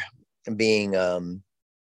remember being,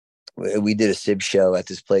 we did a SIB show at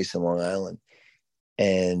this place in Long Island,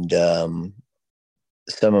 and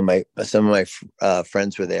some of my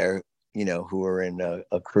friends were there, who were in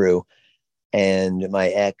a crew, and my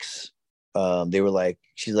ex, they were like,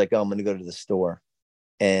 she's like, oh, I'm gonna go to the store,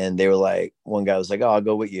 and they were like, one guy was like, oh, I'll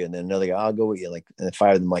go with you, and then another guy, I'll go with you, like, and the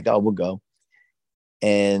five of them like, oh, we'll go,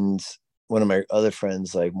 and one of my other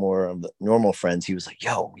friends, like more of the normal friends, he was like,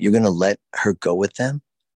 yo, you're gonna let her go with them?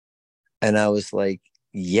 And I was like,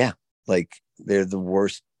 yeah, like they're the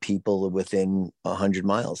worst people within 100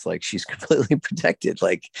 miles. Like she's completely protected.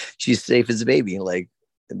 Like she's safe as a baby. Like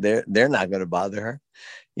they're not going to bother her.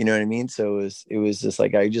 You know what I mean? So it was just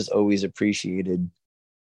like I just always appreciated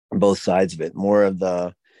both sides of it. More of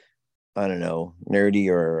the, I don't know, nerdy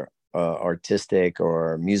or artistic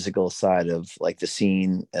or musical side of like the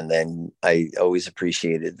scene, and then I always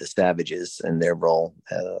appreciated the Savages and their role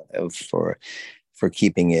for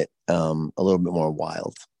keeping it a little bit more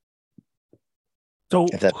wild. so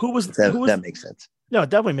If that who was if that, who if was? that makes sense. No, it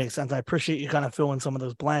definitely makes sense. I appreciate you kind of filling some of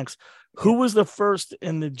those blanks. Yeah. Who was the first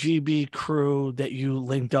in the GB crew that you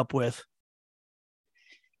linked up with?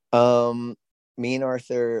 Me and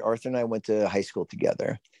Arthur and I went to high school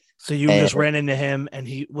together. So you And just ran into him, and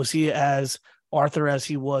he as Arthur as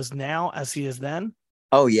he was now, as he is then?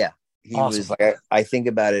 oh yeah, he was Awesome. like, I think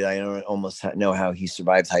about it. I don't almost know how he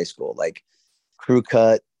survived high school. Like crew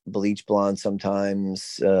cut, bleach blonde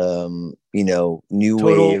sometimes. New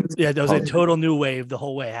Total, wave. yeah, there was a Punk. total new wave the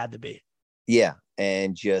whole way. It had to be. Yeah,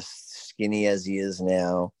 and just skinny as he is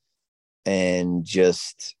now, and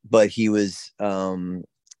just, but he was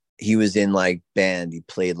in like band. He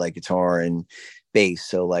played like guitar and bass.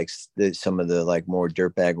 So like some of the like more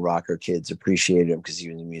dirtbag rocker kids appreciated him because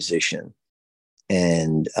he was a musician.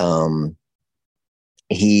 And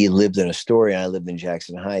he lived in Astoria, and I lived in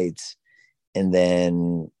Jackson Heights. And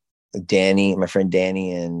then Danny, my friend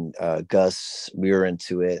Danny, and Gus, we were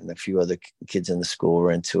into it, and a few other kids in the school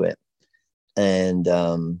were into it. And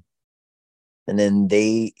then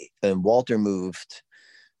Walter moved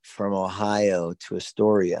from Ohio to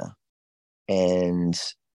Astoria, and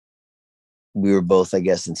we were both, I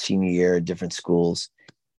guess, in senior year at different schools.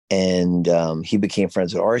 And he became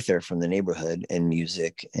friends with Arthur from the neighborhood and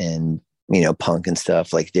music and punk and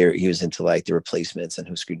stuff. Like he was into like the Replacements and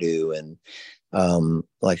Husker Du and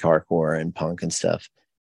like hardcore and punk and stuff.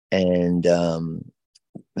 And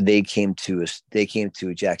they came to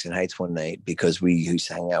Jackson Heights one night because we used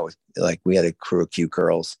to hang out with, like, we had a crew of cute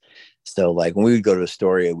girls. So like when we would go to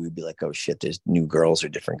Astoria, we'd be like, oh shit, there's new girls or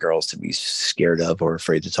different girls to be scared of or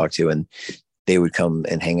afraid to talk to. And they would come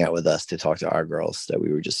and hang out with us to talk to our girls that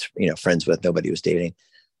we were just, friends with. Nobody was dating.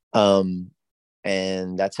 And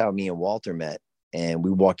that's how me and Walter met. And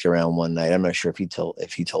we walked around one night. I'm not sure if he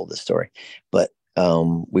told this story, but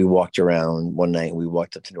we walked around one night. We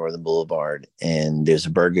walked up to Northern Boulevard, and there's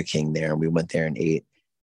a Burger King there, and we went there and ate.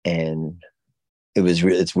 And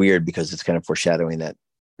it's weird because it's kind of foreshadowing that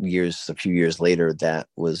a few years later,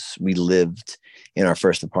 we lived in our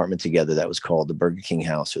first apartment together that was called the Burger King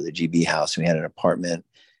house or the GB house. We had an apartment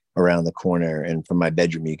around the corner, and from my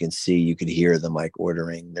bedroom you could hear them like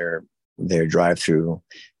ordering their drive-through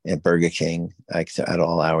at Burger King like at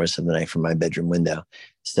all hours of the night from my bedroom window.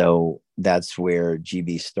 So that's where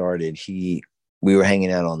GB started. We were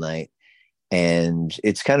hanging out all night, and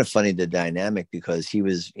it's kind of funny, the dynamic, because he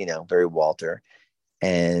was very Walter.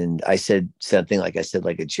 And I said something like, I said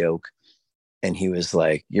like a joke, and he was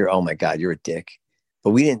like, oh my God, you're a dick. But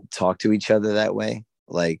we didn't talk to each other that way.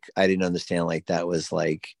 Like, I didn't understand, like, that was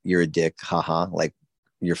like, you're a dick, haha, like,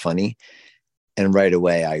 you're funny. And right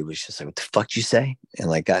away, I was just like, what the fuck did you say? And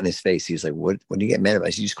like, got in his face. He was like, what do you get mad about? I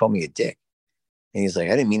said, you just called me a dick. And he's like,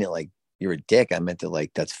 I didn't mean it like you're a dick. I meant it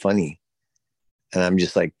like, that's funny. And I'm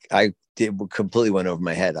just like, completely went over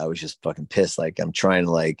my head. I was just fucking pissed. Like, I'm trying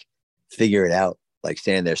to like figure it out, like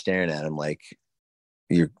standing there staring at him like,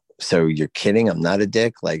 you're kidding? I'm not a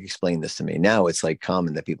dick? Like, explain this to me. Now it's like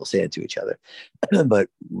common that people say it to each other. But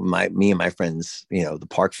me and my friends, the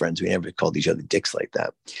park friends, we never called each other dicks like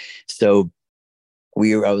that. So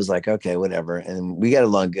I was like, okay, whatever. And we got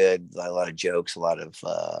along good, a lot of jokes, a lot of,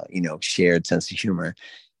 shared sense of humor.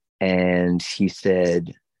 And he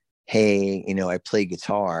said, hey, I play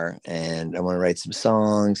guitar and I want to write some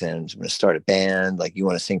songs and I'm going to start a band. Like, you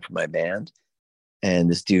want to sing for my band? And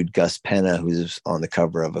this dude, Gus Penna, who's on the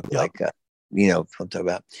cover of I'm talking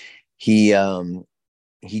about, he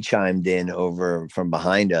chimed in over from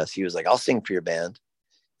behind us. He was like, I'll sing for your band.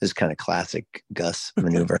 This kind of classic Gus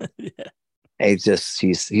maneuver. Yeah. He's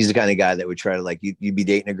the kind of guy that would try to, like, you'd be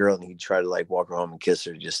dating a girl and he'd try to like walk her home and kiss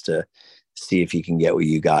her just to see if he can get what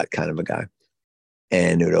you got, kind of a guy.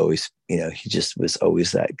 And it would always, he just was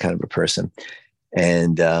always that kind of a person.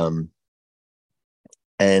 And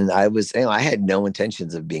I had no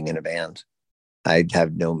intentions of being in a band. I'd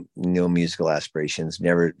have no musical aspirations,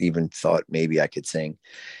 never even thought maybe I could sing.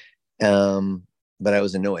 But I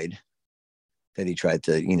was annoyed that he tried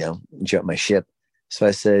to, jump my ship. So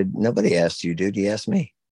I said, nobody asked you, dude. He asked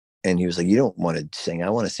me. And he was like, you don't want to sing. I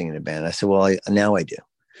want to sing in a band. I said, well, now I do.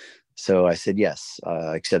 So I said, yes,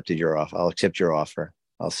 I accepted your offer. I'll accept your offer.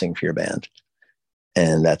 I'll sing for your band.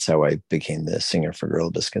 And that's how I became the singer for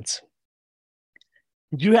Gorilla Biscuits.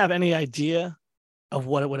 Do you have any idea of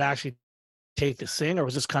what it would actually take to sing, or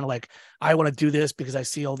was this kind of like, I want to do this because I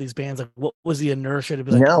see all these bands? Like, what was the inertia to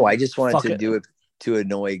be like? No, I just wanted to do it to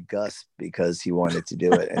annoy Gus because he wanted to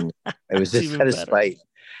do it, and it was just out of spite.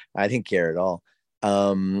 I didn't care at all.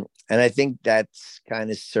 And I think that's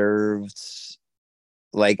kind of served.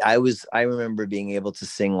 Like, I remember being able to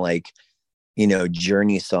sing like,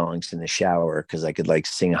 Journey songs in the shower because I could like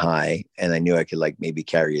sing high, and I knew I could like maybe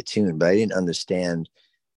carry a tune, but I didn't understand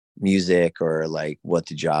music or like what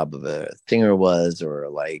the job of a singer was, or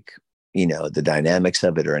like, the dynamics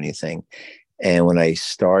of it or anything. And when I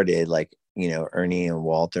started, like, Ernie and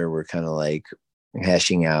Walter were kind of like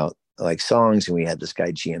hashing out like songs, and we had this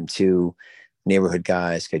guy GM2, neighborhood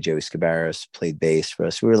guy, this guy Joey Scabaris played bass for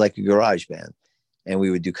us. We were like a garage band, and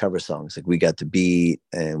we would do cover songs. Like, We Got the Beat,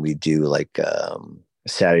 and we do like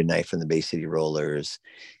Saturday Night from the Bay City Rollers,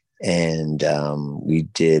 and we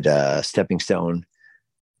did Stepping Stone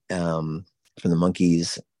from the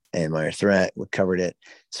Monkees, and Minor Threat. We covered it.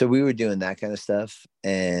 So we were doing that kind of stuff,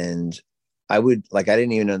 and I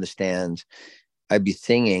didn't even understand. I'd be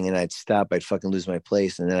singing and I'd stop, I'd fucking lose my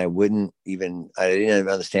place. And then I didn't even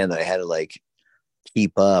understand that I had to like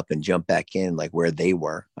keep up and jump back in like where they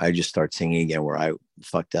were. I just start singing again where I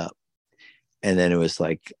fucked up. And then it was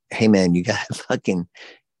like, hey man, you gotta fucking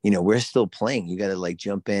we're still playing. You got to like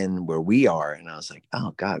jump in where we are. And I was like,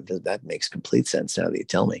 oh God, that makes complete sense now that you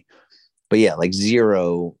tell me. But yeah, like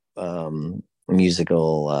zero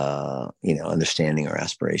musical, understanding or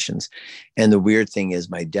aspirations. And the weird thing is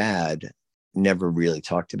my dad never really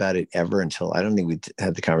talked about it ever until, I don't think we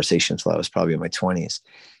had the conversation until I was probably in my 20s.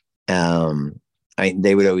 Um,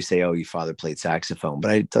 they would always say, oh, your father played saxophone,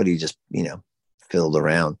 but I thought he just, fiddled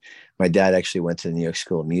around. My dad actually went to the New York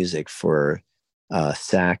School of Music for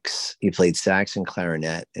sax. He played sax and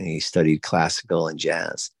clarinet, and he studied classical and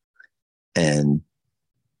jazz. And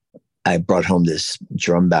I brought home this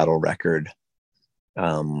drum battle record.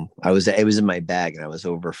 It was in my bag, and I was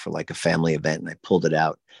over for like a family event, and I pulled it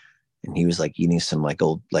out, and he was like eating some like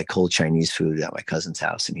old, like cold Chinese food at my cousin's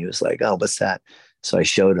house. And he was like, oh, what's that? So I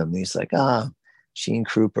showed him, and he's like, Gene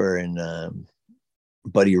Krupa and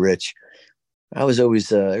Buddy Rich. I was always,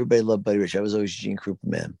 everybody loved Buddy Rich. I was always Gene Krupa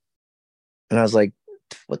man. And I was like,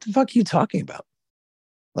 what the fuck are you talking about?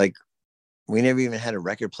 Like, we never even had a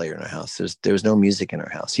record player in our house. There was no music in our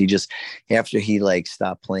house. He just, after he like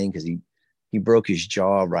stopped playing, because he broke his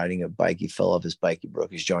jaw riding a bike. He fell off his bike. He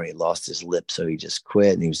broke his jaw and he lost his lip. So he just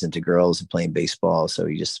quit, and he was into girls and playing baseball. So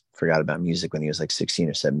he just forgot about music when he was like 16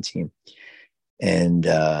 or 17. And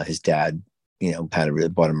his dad,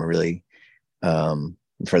 bought him a really,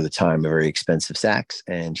 for the time, a very expensive sax,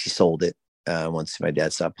 and she sold it once my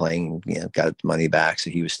dad stopped playing, got the money back.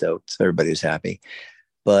 So he was stoked. So everybody was happy.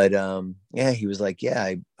 But yeah, he was like,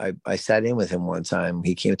 yeah, I sat in with him one time.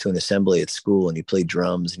 He came to an assembly at school, and he played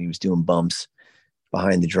drums, and he was doing bumps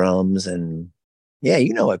behind the drums. And yeah,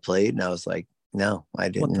 I played. And I was like, no, I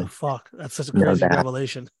What the didn't fuck? That's such a know crazy that.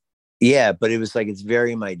 revelation. Yeah, but it was like, it's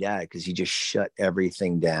very my dad, because he just shut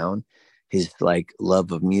everything down. His like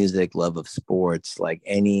love of music, love of sports, like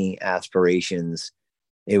any aspirations.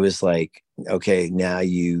 It was like, okay, now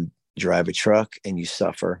you drive a truck and you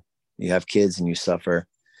suffer. You have kids and you suffer,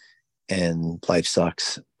 and life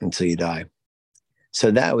sucks until you die.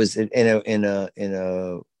 So that was in a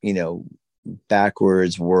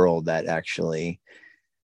backwards world that actually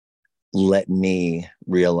let me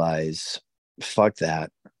realize, fuck that.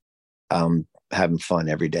 I'm having fun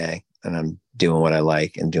every day, and I'm doing what I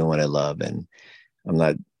like and doing what I love, and I'm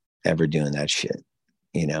not ever doing that shit,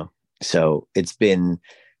 you know. So it's been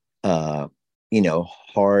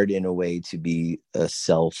hard in a way to be a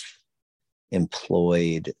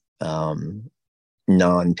self-employed,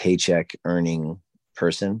 non-paycheck earning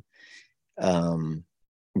person. Um,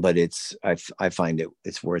 but I find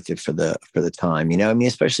it's worth it for the time, I mean,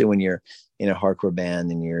 especially when you're in a hardcore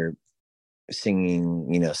band and you're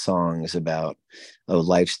singing, songs about a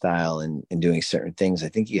lifestyle and doing certain things. I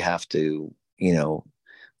think you have to,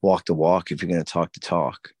 walk the walk if you're going to talk the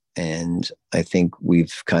talk. And I think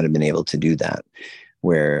we've kind of been able to do that,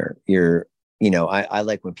 where I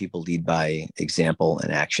like when people lead by example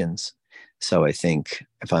and actions. So I think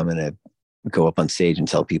if I'm going to go up on stage and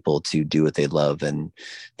tell people to do what they love, and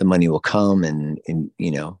the money will come, and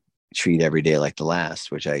treat every day like the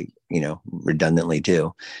last, which I, redundantly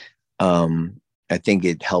do. I think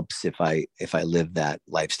it helps if I live that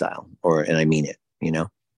lifestyle, and I mean it. Now,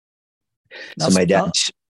 So my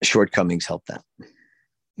dad's shortcomings help that.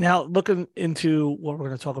 now looking into what we're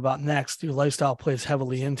going to talk about next, your lifestyle plays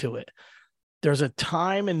heavily into it. There's a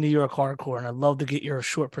time in New York hardcore, and I'd love to get your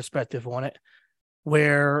short perspective on it,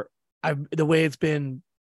 where the way it's been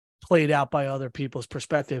played out by other people's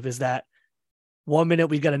perspective is that one minute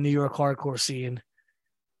we got a New York hardcore scene,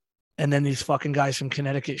 and then these fucking guys from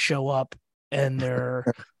Connecticut show up, and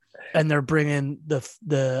they're bringing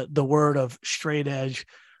the word of straight edge,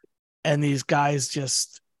 and these guys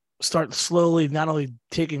just start slowly not only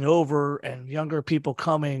taking over and younger people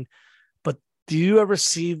coming, but do you ever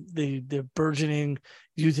see the burgeoning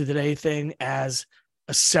youth of today thing as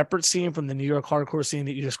a separate scene from the New York hardcore scene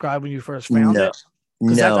that you described when you first found it?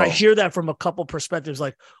 Because I hear that from a couple perspectives,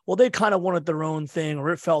 like, well, they kind of wanted their own thing,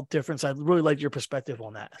 or it felt different. So I'd really like your perspective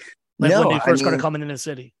on that. Like when they first started coming in the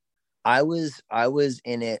city. I was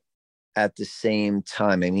in it at the same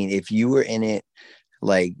time. I mean, if you were in it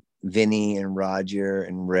like Vinny and Roger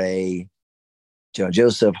and Ray, Joe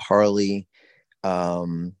Joseph, Harley,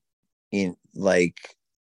 in like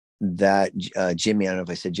that, Jimmy, I don't know if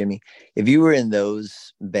I said Jimmy, if you were in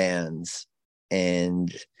those bands,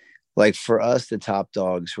 and like for us, the top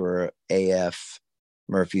dogs were AF,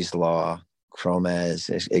 Murphy's Law, Chromaz,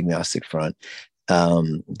 Agnostic Front.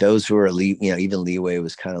 Those who were elite, even Leeway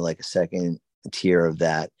was kind of like a second tier of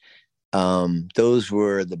that. Those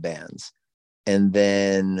were the bands. And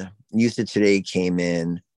then Youth of Today came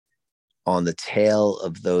in on the tail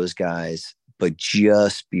of those guys, but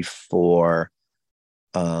just before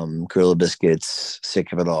Gorilla Biscuits,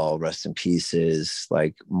 Sick of It All, Rest in Pieces,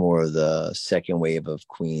 like more of the second wave of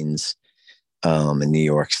Queens, and New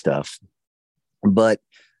York stuff. But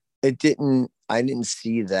I didn't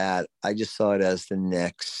see that. I just saw it as the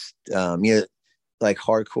next, like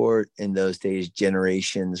hardcore in those days,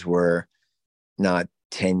 generations were not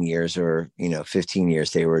 10 years or, 15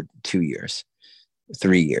 years. They were 2 years,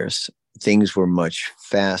 3 years. Things were much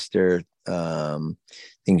faster.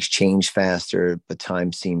 Things changed faster, but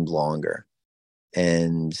time seemed longer.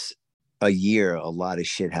 And a year, a lot of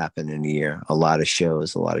shit happened in a year, a lot of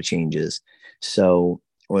shows, a lot of changes. So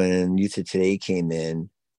when Youth of Today came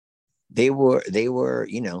in, they wanted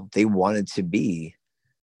to be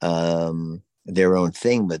their own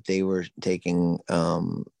thing, but they were taking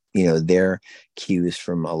their cues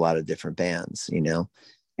from a lot of different bands,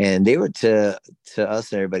 and they were to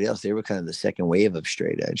us and everybody else, they were kind of the second wave of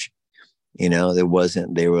straight edge. There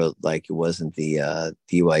wasn't, they were like, it wasn't the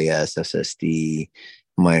DYS, SSD,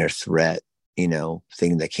 Minor Threat,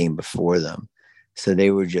 thing that came before them. So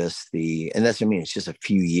they were just and that's what I mean. It's just a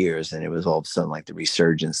few years, and it was all of a sudden like the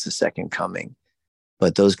resurgence, the second coming.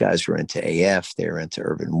 But those guys were into AF, they were into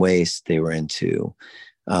Urban Waste, they were into,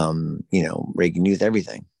 Reagan Youth,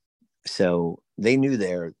 everything. So they knew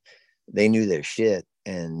their shit,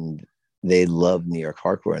 and they loved New York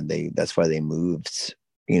hardcore, and that's why they moved,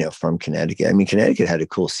 from Connecticut. I mean, Connecticut had a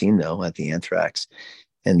cool scene though at the Anthrax,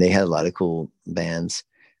 and they had a lot of cool bands,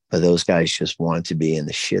 but those guys just wanted to be in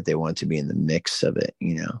the shit. They wanted to be in the mix of it,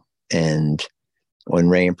 And when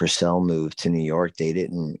Ray and Purcell moved to New York, they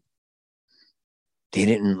didn't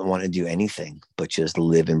want to do anything but just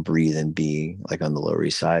live and breathe and be like on the Lower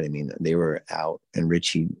East Side. I mean, they were out, and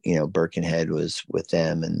Richie, Birkenhead was with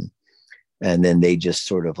them, and then they just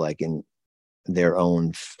sort of like in their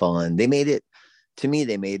own fun. To me,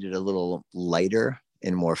 they made it a little lighter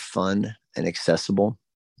and more fun and accessible,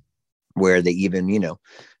 where they even,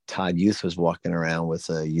 Todd Youth was walking around with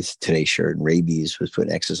a Youth Today shirt, and Rabies was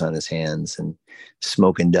putting X's on his hands and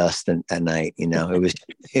smoking dust at night. He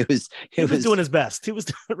was doing his best.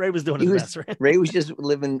 Ray was doing his best, right? Ray was just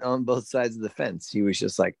living on both sides of the fence. He was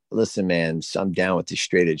just like, listen, man, I'm down with this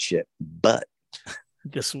straight edge shit, but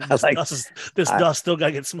this dust still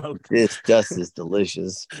gotta get smoked. This dust is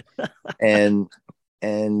delicious. and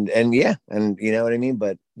yeah, and you know what I mean?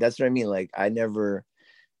 But that's what I mean. Like, I never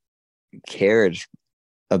cared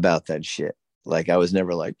about that shit. Like, I was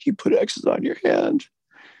never like, you put X's on your hand,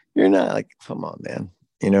 you're not, like, come on, man.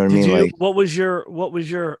 You know what I mean? Like, what was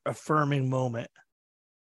your affirming moment?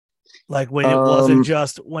 Like when it wasn't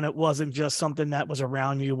just something that was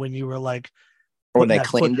around you, when you were like, when I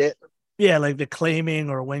claimed it. Yeah, like the claiming,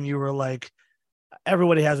 or when you were like,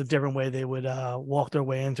 everybody has a different way they would walk their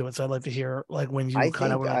way into it. So I'd like to hear like when you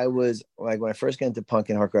kind of were. I was like, when I first got into punk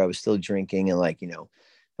and hardcore, I was still drinking, and like,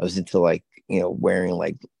 I was into like, wearing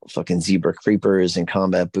like fucking zebra creepers and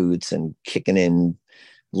combat boots and kicking in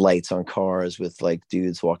lights on cars with like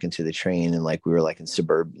dudes walking to the train, and like we were like in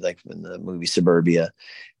like in the movie Suburbia.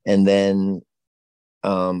 And then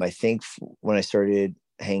I think when I started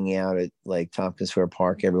hanging out at like Tompkins Square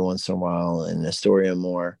Park every once in a while, and Astoria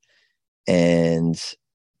more, and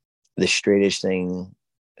the straightish thing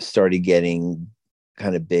started getting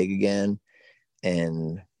kind of big again,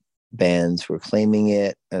 and bands were claiming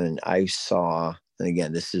it. And I saw, and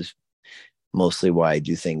again, this is mostly why I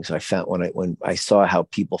do things. I found when I saw how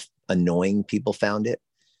annoying people found it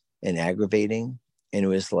and aggravating, and it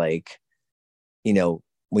was like,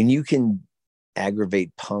 when you can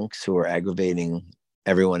aggravate punks who are aggravating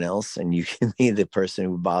everyone else, and you can be the person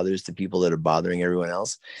who bothers the people that are bothering everyone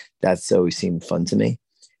else, that's always seemed fun to me.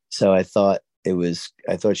 So I thought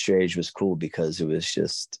straight edge was cool, because it was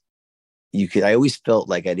just, I always felt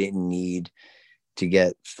like I didn't need to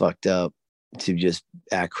get fucked up to just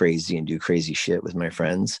act crazy and do crazy shit with my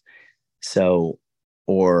friends. So,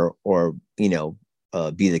 or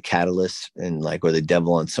be the catalyst, and like, or the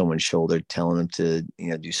devil on someone's shoulder telling them to,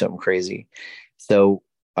 do something crazy. So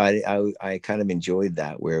I kind of enjoyed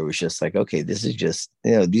that, where it was just like, okay, this is just,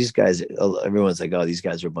 these guys, everyone's like, oh, these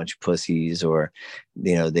guys are a bunch of pussies, or,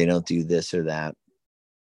 they don't do this or that.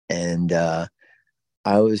 And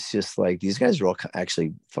I was just like, these guys are all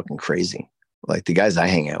actually fucking crazy. Like, the guys I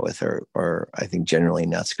hang out with are I think generally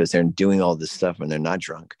nuts, because they're doing all this stuff and they're not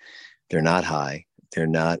drunk, they're not high, they're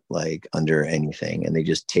not like under anything, and they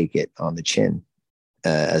just take it on the chin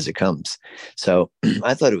as it comes. So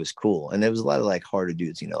I thought it was cool. And there was a lot of like harder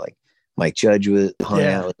dudes, like Mike Judge hung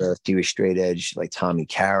out with us. He was straight edge. Like Tommy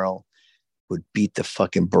Carroll would beat the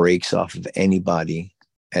fucking brakes off of anybody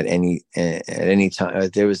at any time.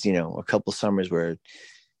 There was, a couple summers where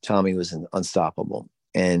Tommy was unstoppable.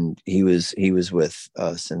 and he was with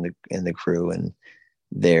us in the crew, and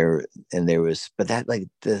there was, but that, like,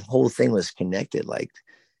 the whole thing was connected. Like,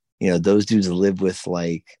 those dudes lived with,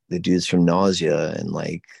 like, the dudes from Nausea, and,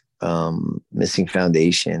 like, Missing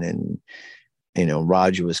Foundation, and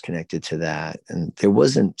Roger was connected to that, and there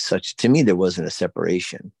wasn't such, to me, there wasn't a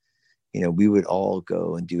separation. We would all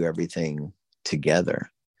go and do everything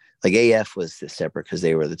together. Like, AF was the separate because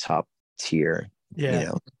they were the top tier,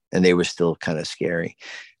 Yeah. and they were still kind of scary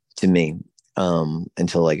to me,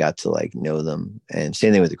 until I got to, like, know them. And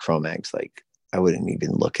same thing with the Cro-Mags. Like, I wouldn't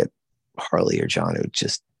even look at Harley or John. It would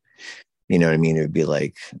just, you know what I mean? It would be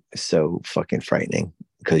like so fucking frightening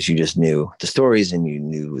because you just knew the stories and you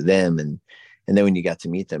knew them. And then when you got to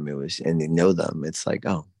meet them, and you know them, it's like,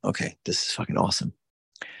 oh, okay, this is fucking awesome.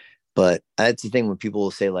 But that's the thing when people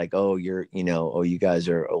will say, like, oh, oh, you guys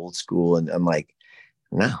are old school. And I'm like,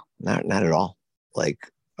 no, not at all. Like,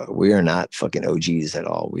 we are not fucking OGs at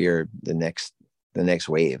all. We are the next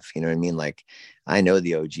wave. You know what I mean? Like, I know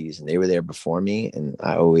the OGs and they were there before me. And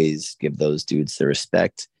I always give those dudes the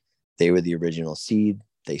respect. They were the original seed.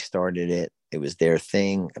 They started it. It was their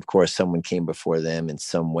thing. Of course, someone came before them in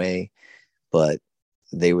some way, but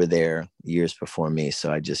they were there years before me.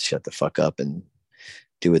 So I just shut the fuck up and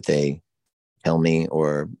do what they tell me,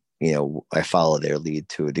 or I follow their lead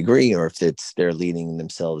to a degree, or if it's they're leading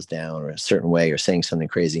themselves down or a certain way or saying something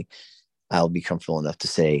crazy, I'll be comfortable enough to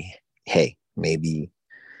say, hey, maybe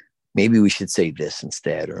we should say this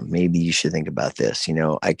instead, or maybe you should think about this.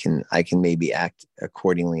 I can maybe act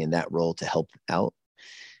accordingly in that role to help out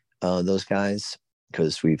those guys,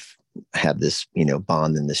 because we've had this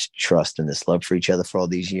bond and this trust and this love for each other for all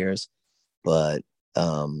these years. But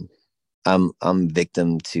I'm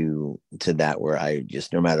victim to that, where I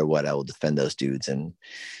just, no matter what, I will defend those dudes, and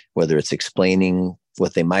whether it's explaining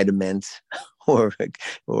what they might have meant, or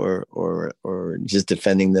or just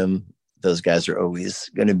defending them, those guys are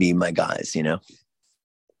always going to be my guys. Now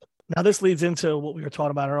this leads into what we were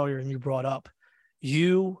talking about earlier, and you brought up,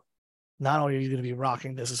 you not only are you going to be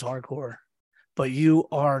rocking This Is Hardcore, but you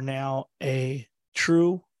are now a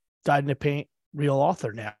true Dyed in the Paint real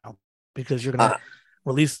author now, because you're going to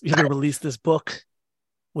release this book,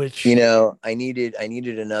 which I needed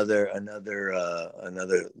another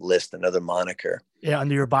list, another moniker. Yeah,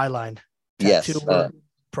 under your byline, Yes, tattooer,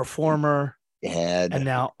 performer, had and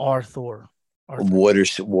now Arthur. water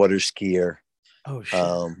skier, Oh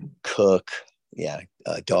shit. cook, yeah,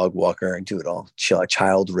 dog walker, and do it all.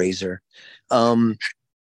 Child raiser, um,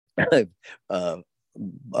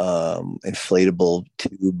 inflatable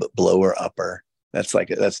tube blower upper.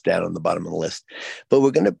 That's down on the bottom of the list. But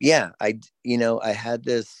we're gonna, yeah. I had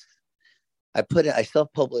this. I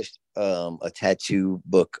self-published a tattoo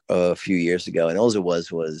book a few years ago, and all it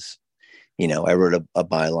was I wrote a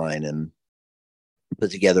byline and put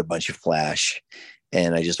together a bunch of flash,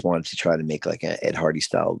 and I just wanted to try to make like an Ed Hardy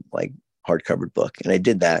style, like, hardcover book, and I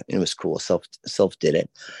did that, and it was cool. Self did it,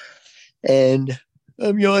 and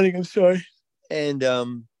I'm yawning. I'm sorry. And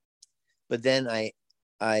but then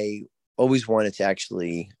I always wanted to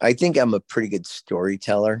actually. I think I'm a pretty good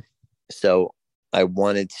storyteller, so I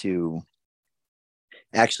wanted to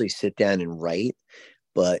actually sit down and write.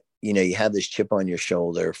 But you have this chip on your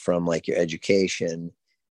shoulder from, like, your education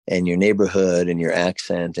and your neighborhood and your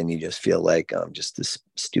accent, and you just feel like I'm just this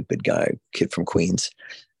stupid kid from Queens.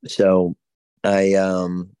 So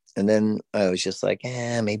and then I was just like,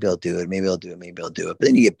 maybe I'll do it, maybe I'll do it, maybe I'll do it. But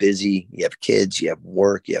then you get busy, you have kids, you have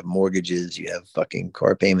work, you have mortgages, you have fucking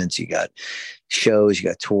car payments, you got shows, you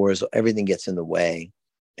got tours, everything gets in the way,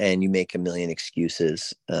 and you make a million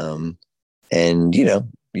excuses. And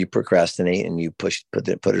you procrastinate and you put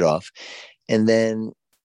it off. And then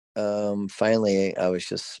finally I was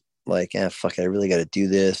just like, fuck it, I really got to do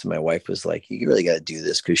this. And my wife was like, you really got to do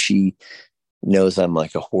this, because she knows I'm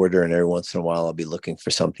like a hoarder, and every once in a while I'll be looking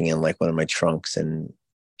for something in, like, one of my trunks, and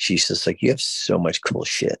she's just like, you have so much cool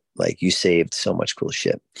shit, like, you saved so much cool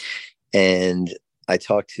shit. And I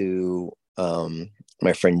talked to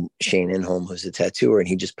my friend Shane Inholm, who's a tattooer, and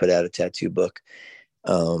he just put out a tattoo book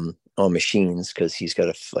on machines, because he's got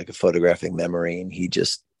a photographic memory, and he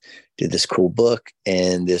just did this cool book.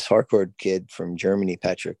 And this hardcore kid from Germany,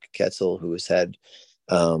 Patrick Ketzel, who has had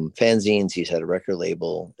fanzines, he's had a record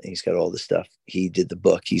label, he's got all this stuff, he did the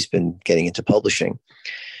book. He's been getting into publishing.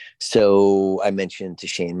 So I mentioned to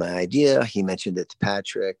Shane my idea, he mentioned it to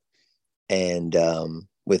Patrick, and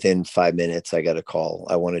within 5 minutes I got a call,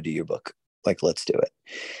 I want to do your book, like, let's do it.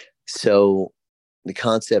 So the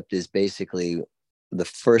concept is basically, the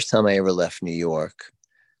first time I ever left New York,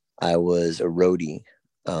 I was a roadie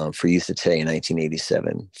for Youth of Today in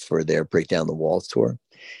 1987 for their Break Down the Walls tour.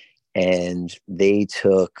 And they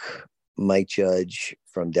took Mike Judge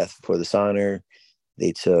from Death Before Dishonor.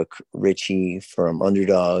 They took Richie from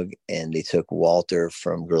Underdog, and they took Walter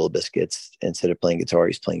from Gorilla Biscuits. Instead of playing guitar,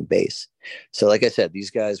 he's playing bass. So, like I said, these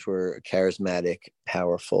guys were a charismatic,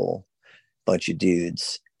 powerful bunch of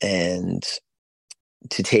dudes. And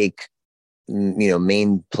to take,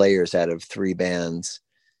 main players out of three bands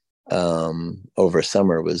over a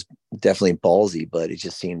summer was definitely ballsy, but it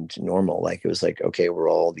just seemed normal. Like it was like, okay, we're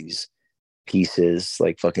all these pieces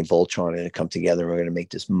like fucking Voltron and come together and we're going to make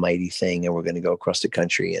this mighty thing and we're going to go across the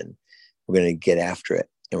country and we're going to get after it.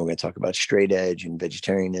 And we're going to talk about straight edge and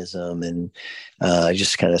vegetarianism and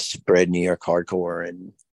just kind of spread New York hardcore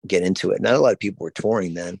and get into it. Not a lot of people were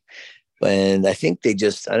touring then. And I think they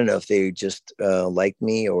just, I don't know if they just liked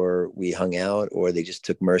me or we hung out or they just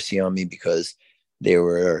took mercy on me because they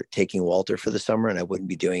were taking Walter for the summer and I wouldn't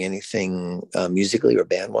be doing anything musically or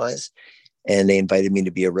band wise. And they invited me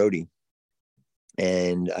to be a roadie.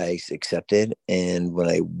 And I accepted. And when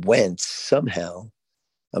I went, somehow,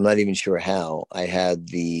 I'm not even sure how, I had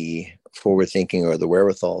the forward thinking or the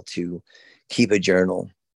wherewithal to keep a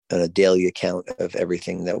journal and a daily account of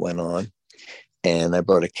everything that went on. And I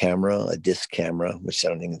brought a camera, a disc camera, which I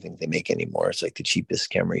don't even think they make anymore. It's like the cheapest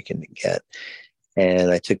camera you can get.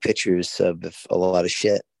 And I took pictures of a lot of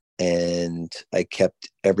shit. And I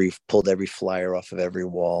pulled every flyer off of every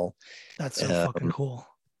wall. That's so fucking cool.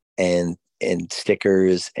 And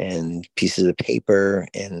stickers and pieces of paper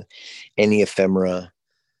and any ephemera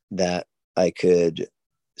that I could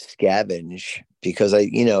scavenge because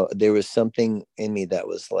there was something in me that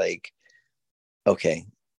was like, okay,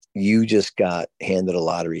 you just got handed a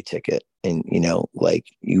lottery ticket and, like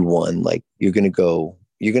you won, like you're going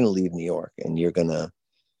to leave New York and you're going to,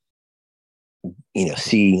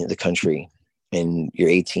 see the country and you're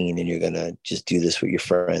 18 and you're going to just do this with your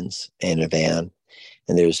friends in a van.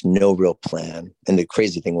 And there's no real plan. And the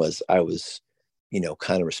crazy thing was I was,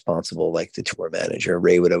 kind of responsible, like the tour manager.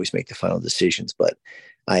 Ray would always make the final decisions, but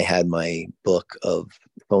I had my book of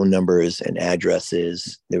phone numbers and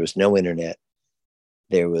addresses. There was no internet.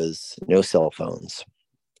 There was no cell phones.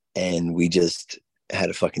 And we just had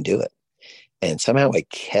to fucking do it. And somehow I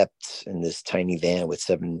kept in this tiny van with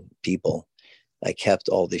 7 people, I kept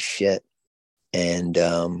all this shit and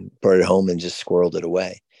brought it home and just squirreled it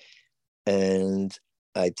away. And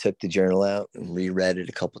I took the journal out and reread it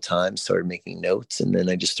a couple of times, started making notes, and then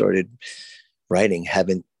I just started writing.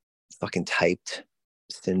 Haven't fucking typed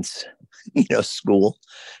since school,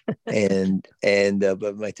 but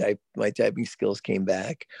my typing skills came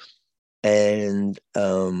back, and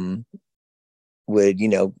would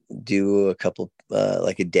do a couple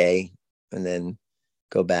like a day, and then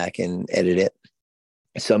go back and edit it.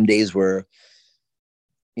 Some days were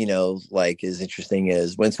like as interesting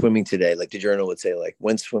as went swimming today. Like the journal would say, like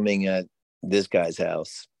went swimming at this guy's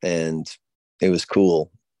house, and it was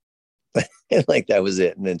cool. And like that was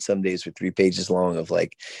it. And then some days were 3 pages long of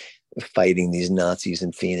like fighting these Nazis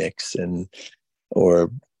in Phoenix,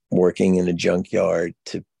 or working in a junkyard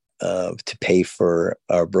to pay for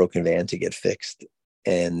our broken van to get fixed,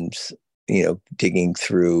 and digging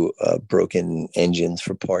through broken engines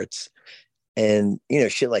for parts, and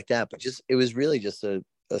shit like that. But just it was really just a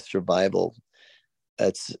survival.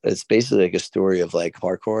 It's basically like a story of like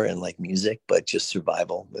hardcore and like music, but just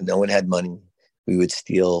survival. When no one had money, we would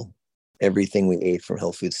steal everything we ate from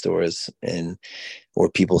health food stores or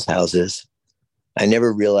people's houses. I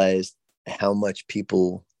never realized how many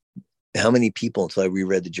people until I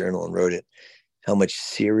reread the journal and wrote it, how much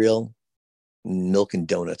cereal, milk, and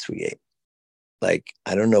donuts we ate. Like,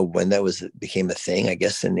 I don't know when that became a thing. I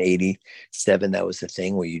guess in 87, that was the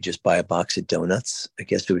thing where you just buy a box of donuts. I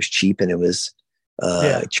guess it was cheap and it was,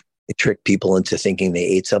 it tricked people into thinking they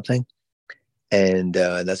ate something. And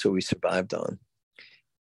that's what we survived on.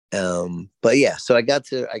 But yeah, so I got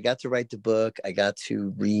to write the book. I got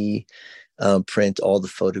to print all the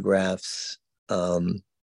photographs.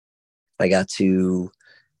 I got to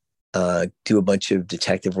do a bunch of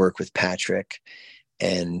detective work with Patrick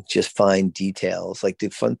and just find details. Like the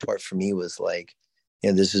fun part for me was like,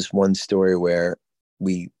 there's this one story where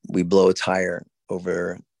we blow a tire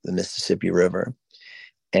over the Mississippi River,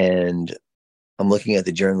 and I'm looking at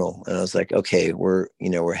the journal and I was like, okay, we're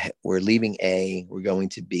leaving A, we're going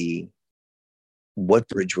to B. What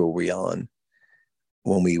bridge were we on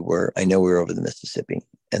when I know we were over the Mississippi.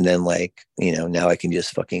 And then like, now I can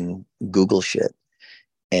just fucking Google shit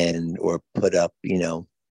or put up, Youth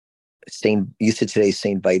of Today's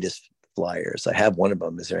St. Vitus flyers. I have one of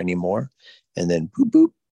them. Is there any more? And then boop,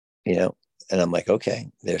 boop, and I'm like, okay,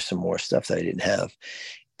 there's some more stuff that I didn't have.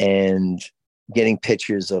 And getting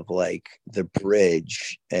pictures of like the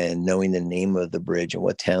bridge and knowing the name of the bridge and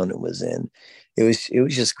what town it was in. It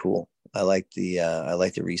was just cool. I like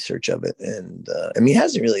the research of it. And I mean, it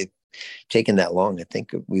hasn't really taken that long. I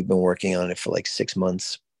think we've been working on it for like 6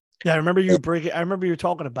 months. Yeah, I remember you breaking. I remember you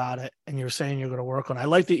talking about it, and you were saying you're going to work on it. I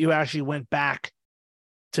like that you actually went back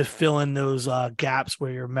to fill in those gaps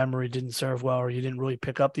where your memory didn't serve well, or you didn't really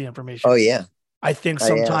pick up the information. Oh yeah. I think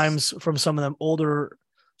sometimes from some of them older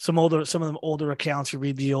accounts, you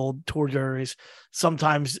read the old tour diaries.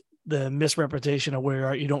 Sometimes the misrepresentation of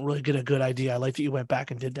where you don't really get a good idea. I like that you went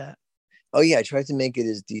back and did that. Oh yeah, I tried to make it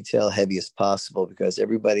as detail heavy as possible because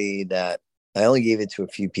everybody that I only gave it to a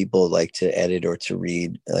few people like to edit or to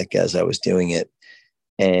read like as I was doing it.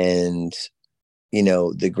 And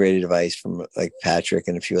the great advice from like Patrick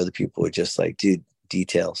and a few other people were just like, dude,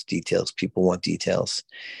 details. People want details.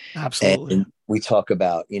 Absolutely. And we talk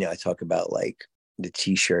about, I talk about like the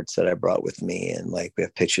t-shirts that I brought with me and like we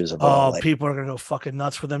have pictures of all like, people are gonna go fucking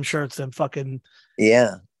nuts for them shirts and fucking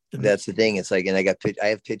yeah. That's the thing. It's like, and I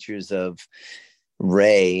have pictures of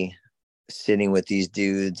Ray sitting with these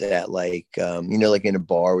dudes at like, like in a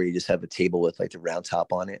bar where you just have a table with like the round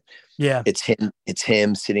top on it. Yeah. It's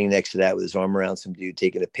him sitting next to that with his arm around some dude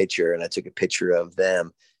taking a picture. And I took a picture of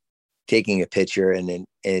them taking a picture. And then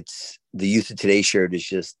it's the Youth of Today shirt is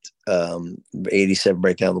just 87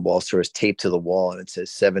 right down the wall store is taped to the wall and it says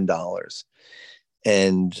 $7.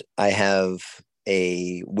 And I have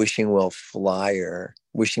a Wishing Well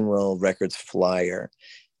Records flyer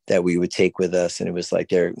that we would take with us. And it was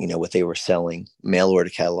like what they were selling, mail order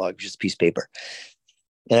catalog, just a piece of paper.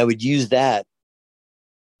 And I would use that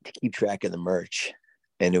to keep track of the merch.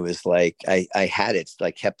 And it was like, I had it, so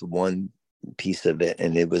I kept one piece of it.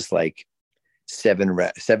 And it was like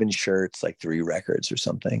seven shirts, like 3 records or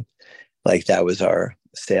something. Like that was our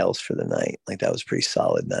sales for the night. Like that was a pretty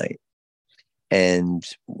solid night. And,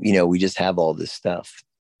 we just have all this stuff.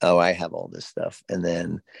 Oh, I have all this stuff. And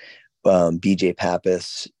then BJ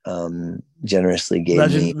Pappas generously gave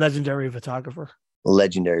me legendary photographer.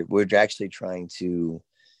 Legendary. We're actually trying to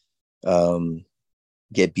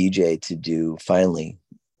get BJ to finally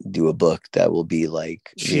do a book that will be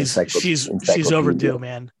like she's overdue,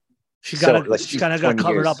 man. She kind of got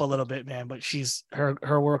covered up a little bit, man. But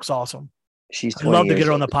her work's awesome. I'd love to get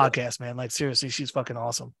her on the podcast, man. Like seriously, she's fucking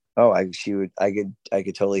awesome. Oh, I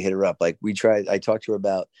could totally hit her up. Like I talked to her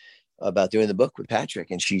about doing the book with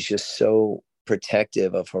Patrick, and she's just so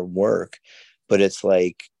protective of her work. But it's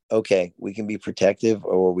like, okay, we can be protective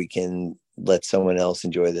or we can let someone else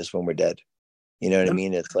enjoy this when we're dead. You know what I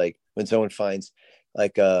mean? It's like when someone finds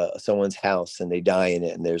like someone's house and they die in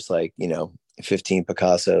it and there's like, 15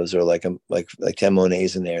 Picassos or like 10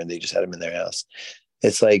 Monets in there and they just had them in their house.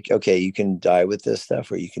 It's like, okay, you can die with this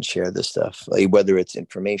stuff or you can share this stuff, like whether it's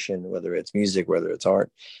information, whether it's music, whether it's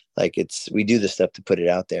art, like we do this stuff to put it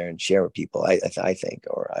out there and share with people. I think,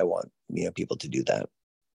 or I want, people to do that.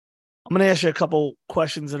 I'm going to ask you a couple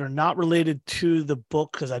questions that are not related to the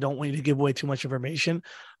book because I don't want you to give away too much information,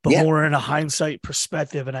 but more in a hindsight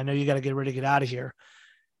perspective. And I know you got to get ready to get out of here.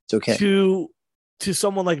 It's okay. To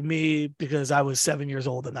someone like me, because I was 7 years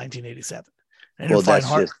old in 1987. Well,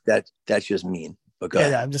 that's just mean. But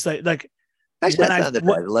yeah, I'm just like actually, that's not that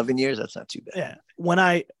bad. 11 years, that's not too bad. Yeah. When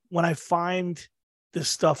I find this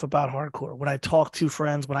stuff about hardcore, when I talk to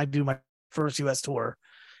friends, when I do my first US tour,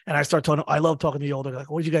 and I start talking, I love talking to the older,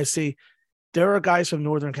 like, what did you guys see? There are guys from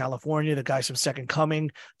Northern California, the guys from Second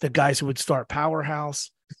Coming, the guys who would start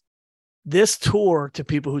Powerhouse. This tour, to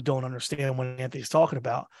people who don't understand what Anthony's talking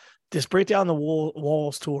about, this Break Down the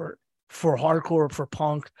Walls tour for hardcore, for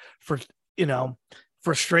punk, for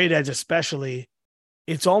straight edge especially,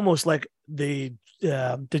 it's almost like the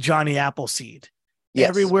Johnny Appleseed. Yes.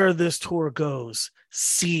 Everywhere this tour goes,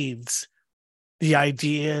 seeds the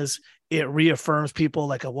ideas. It reaffirms people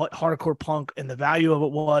like what hardcore punk and the value of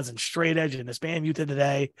it was, and straight edge and this band Youth of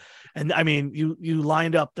Today. And I mean, you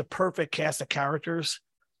lined up the perfect cast of characters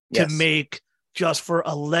to make just for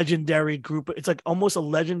a legendary group. It's like almost a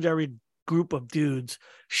legendary group of dudes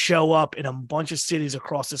show up in a bunch of cities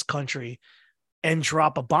across this country and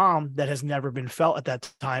drop a bomb that has never been felt at that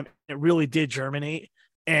time. It really did germinate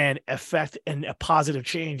and affect and a positive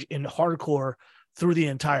change in hardcore through the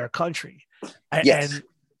entire country. Yes. And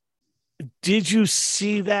did you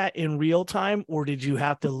see that in real time, or did you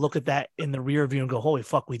have to look at that in the rear view and go, holy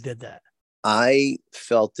fuck, we did that? I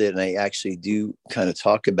felt it, and I actually do kind of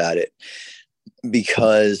talk about it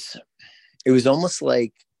because it was almost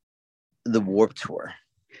like the Warped Tour.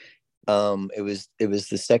 It was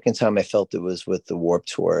the second time I felt it was with the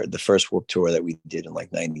Warped Tour, the first Warped Tour that we did in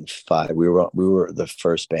like 95. We were the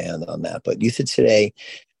first band on that, but Youth of Today,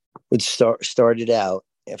 would started out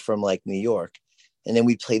from like New York, and then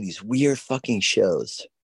we'd play these weird fucking shows,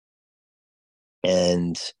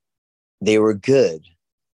 and they were good,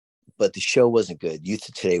 but the show wasn't good. Youth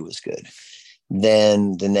of Today was good.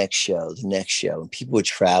 Then the next show, and people would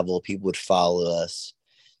travel, people would follow us.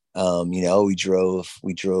 We drove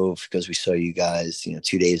because we saw you guys, 2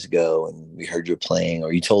 days ago, and we heard you were playing,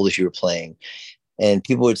 or you told us you were playing, and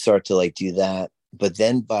people would start to like do that. But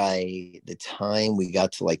then by the time we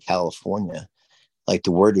got to like California, like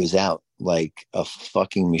the word was out, like a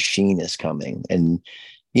fucking machine is coming. And,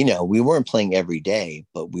 we weren't playing every day,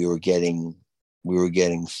 but we were getting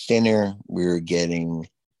thinner, we were getting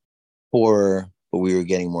poorer, but we were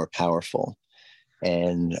getting more powerful.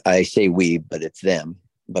 And I say we, but it's them,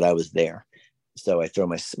 but I was there. So I throw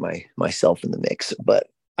myself in the mix, but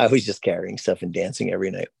I was just carrying stuff and dancing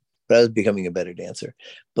every night, but I was becoming a better dancer.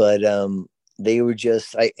 But, they were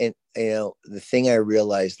just, the thing I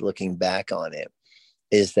realized looking back on it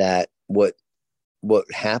is that what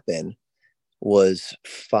happened was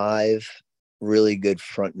 5 really good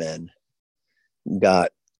frontmen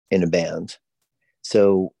got in a band.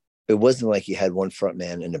 So it wasn't like you had one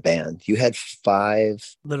frontman in a band. You had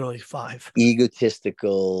 5, literally 5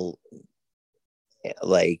 egotistical,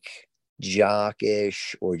 like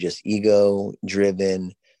jockish or just ego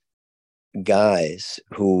driven guys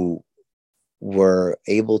who were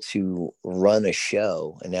able to run a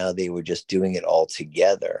show, and now they were just doing it all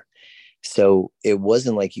together. So it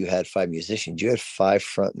wasn't like you had 5 musicians, you had 5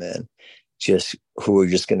 frontmen just who were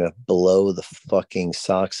just going to blow the fucking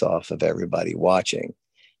socks off of everybody watching.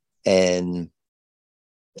 And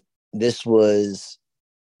this was,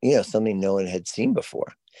 something no one had seen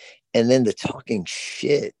before. And then the talking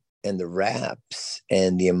shit and the raps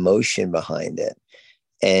and the emotion behind it.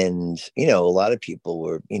 And, a lot of people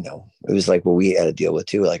were, it was like what we had to deal with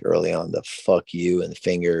too, like early on, the fuck you and the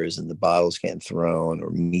fingers and the bottles getting thrown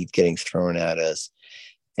or meat getting thrown at us.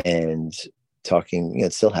 And talking,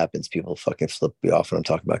 it still happens. People fucking flip me off when I'm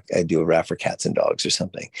talking about, I do a rap for cats and dogs or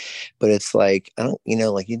something. But it's like, I don't,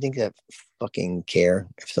 like you think that fucking care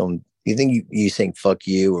if someone, you think you saying fuck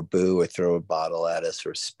you or boo or throw a bottle at us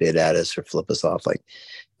or spit at us or flip us off, like,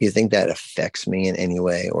 you think that affects me in any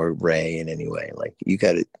way or Ray in any way? Like you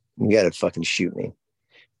gotta fucking shoot me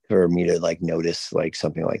for me to like notice like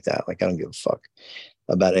something like that. Like I don't give a fuck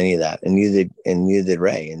about any of that. And neither did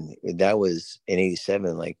Ray. And that was in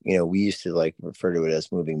 87. Like, we used to like refer to it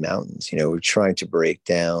as moving mountains. We're trying to break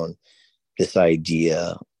down these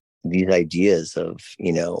ideas of,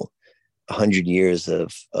 100 years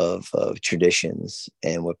of traditions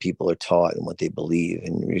and what people are taught and what they believe.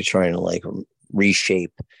 And we're trying to like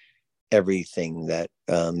reshape everything that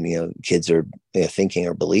kids are thinking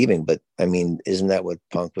or believing. But I mean, isn't that what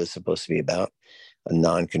punk was supposed to be about? A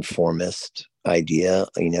nonconformist idea,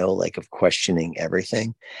 like of questioning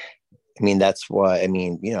everything. I mean, that's why,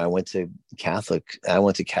 I went to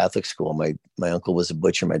Catholic school. My uncle was a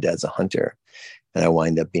butcher, my dad's a hunter, and I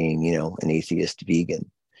wind up being, an atheist vegan.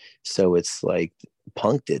 So it's like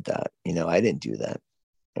punk did that. I didn't do that.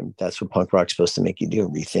 And that's what punk rock's supposed to make you do,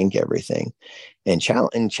 rethink everything and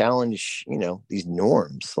challenge, these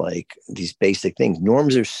norms, like these basic things.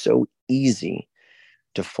 Norms are so easy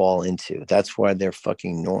to fall into. That's why they're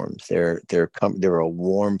fucking norms. They're a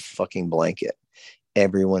warm fucking blanket.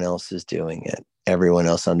 Everyone else is doing it. Everyone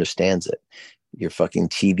else understands it. Your fucking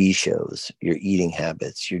TV shows, your eating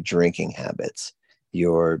habits, your drinking habits,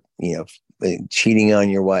 your, cheating on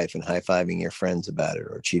your wife and high-fiving your friends about it,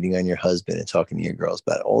 or cheating on your husband and talking to your girls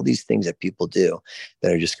about it. All these things that people do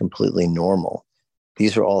that are just completely normal.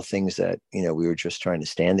 These are all things that, we were just trying to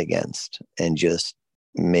stand against and just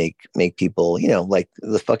make people, like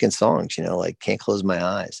the fucking songs, like Can't Close My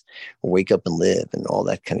Eyes, or Wake Up and Live, and all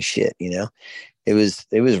that kind of shit. It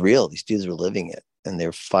was real. These dudes were living it and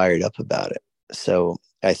they're fired up about it. So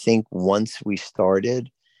I think once we started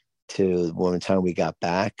to one time we got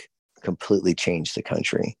back, completely changed the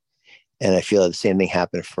country. And I feel like the same thing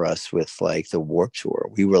happened for us with like the Warped Tour.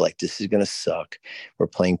 We were like, this is going to suck. We're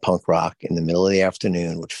playing punk rock in the middle of the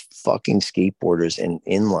afternoon with fucking skateboarders and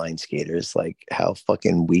inline skaters. Like, how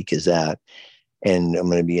fucking weak is that? And I'm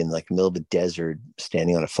going to be in like the middle of a desert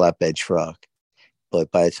standing on a flatbed truck.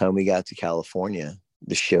 But by the time we got to California,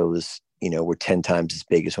 the shows, were 10 times as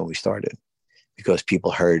big as when we started, because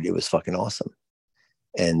people heard it was fucking awesome.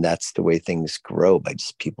 And that's the way things grow, by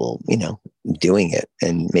just people, doing it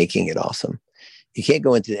and making it awesome. You can't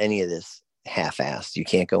go into any of this half-assed. You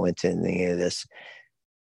can't go into any of this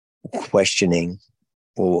questioning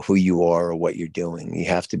who you are or what you're doing. You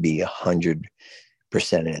have to be 100%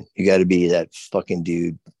 in. You got to be that fucking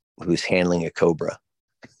dude who's handling a cobra.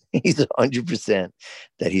 He's 100%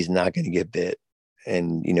 that he's not going to get bit,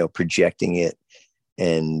 and projecting it,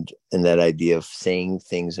 and that idea of saying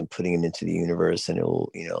things and putting it into the universe, and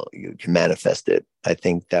it'll, you can manifest it. I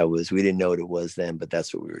think we didn't know what it was then, but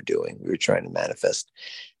that's what we were doing. We were trying to manifest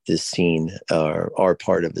this scene, our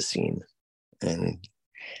part of the scene. And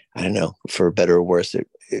I don't know, for better or worse,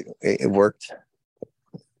 it worked.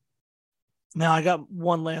 Now I got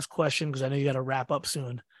one last question, because I know you got to wrap up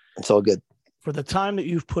soon. It's all good. For the time that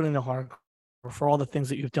you've put into hardcore, for all the things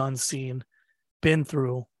that you've done, seen, been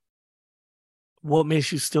through, what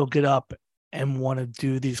makes you still get up and want to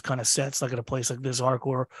do these kind of sets, like at a place like this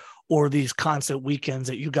hardcore, or these concert weekends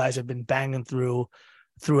that you guys have been banging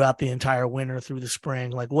throughout the entire winter, through the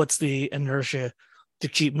spring? Like, what's the inertia to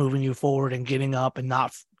keep moving you forward and getting up and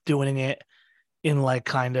not doing it in like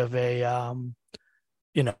kind of a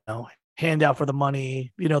handout for the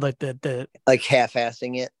money, like the like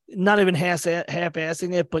half-assing it? Not even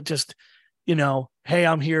half-assing it, but just, hey,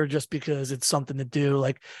 I'm here just because it's something to do.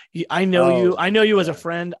 Like, I know you as a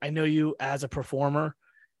friend, I know you as a performer,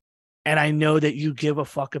 and I know that you give a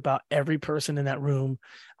fuck about every person in that room.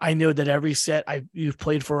 I know that every set you've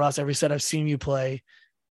played for us, every set I've seen you play,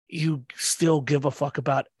 you still give a fuck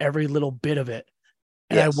about every little bit of it.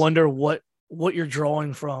 And yes. I wonder what you're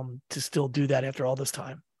drawing from to still do that after all this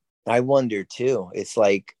time. I wonder too. It's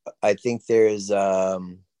like, I think there's a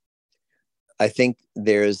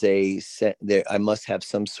set there. I must have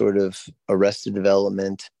some sort of arrested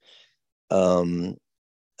development in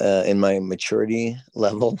my maturity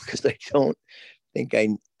level, because I don't think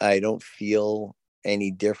I don't feel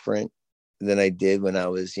any different than I did when I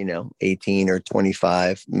was 18 or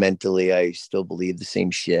 25. Mentally, I still believe the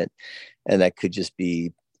same shit, and that could just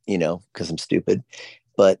be because I'm stupid.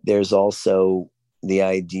 But there's also the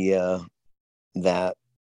idea that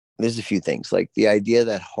there's a few things, like the idea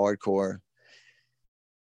that hardcore,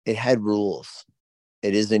 it had rules.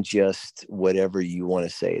 It isn't just whatever you want to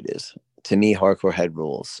say it is. To me, hardcore had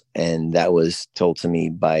rules, and that was told to me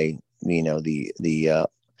by the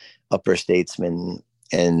upper statesman,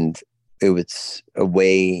 and it was a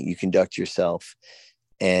way you conduct yourself,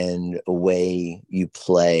 and a way you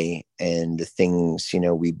play, and the things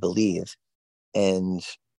we believe. And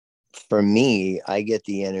for me, I get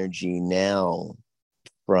the energy now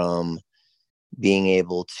from being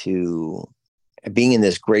able to being in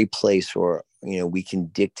this great place where we can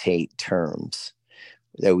dictate terms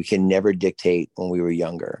that we can never dictate when we were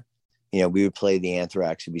younger. We would play the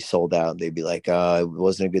Anthrax, would be sold out. They'd be like, it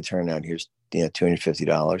wasn't a good turnout. Here's $250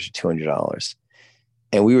 or $200.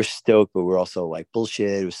 And we were stoked, but we were also like,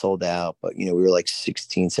 bullshit, it was sold out. But we were like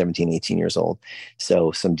 16, 17, 18 years old.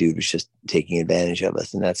 So some dude was just taking advantage of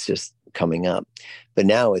us, and that's just coming up. But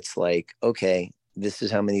now it's like, okay, this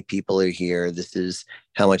is how many people are here. This is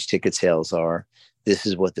how much ticket sales are. This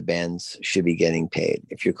is what the bands should be getting paid.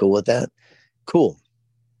 If you're cool with that, cool.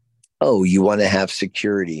 Oh, you want to have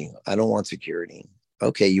security? I don't want security.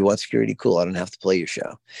 Okay, you want security? Cool. I don't have to play your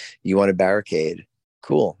show. You want a barricade?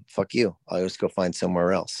 Cool. Fuck you. I'll just go find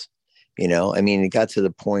somewhere else. It got to the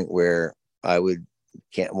point where I would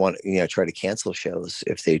try to cancel shows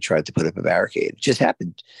if they tried to put up a barricade. It just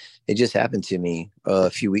happened to me a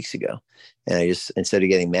few weeks ago. And I just, instead of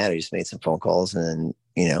getting mad, I just made some phone calls, and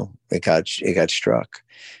it got struck.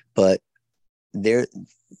 But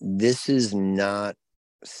this is not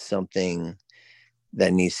something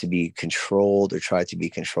that needs to be controlled or tried to be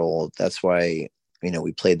controlled. That's why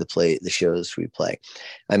we played the shows we play.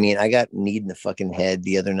 I got kneed in the fucking head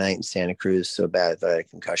the other night in Santa Cruz so bad that I had a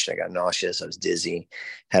concussion. I got nauseous. I was dizzy.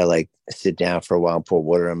 Had to like sit down for a while and pour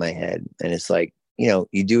water on my head. And it's like,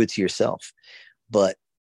 you do it to yourself. But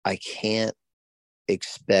I can't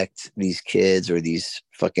expect these kids, or these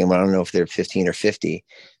fucking, I don't know if they're 15 or 50,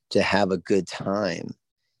 to have a good time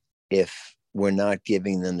if we're not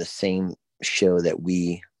giving them the same show that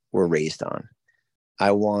we were raised on.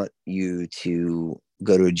 I want you to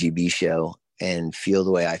go to a GB show and feel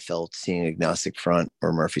the way I felt seeing Agnostic Front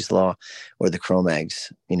or Murphy's Law or the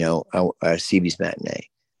Cro-Mags, a CB's Matinee.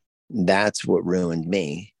 That's what ruined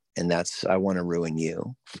me. And I want to ruin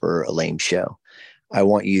you for a lame show. I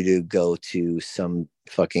want you to go to some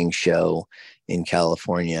fucking show in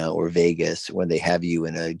California or Vegas where they have you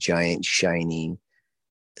in a giant, shiny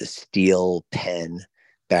steel pen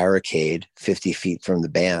barricade 50 feet from the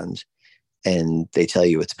band, and they tell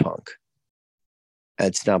you it's punk.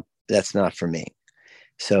 That's not for me.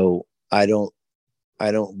 So I don't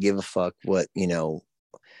give a fuck what,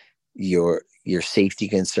 your safety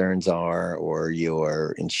concerns are or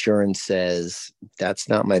your insurance says. That's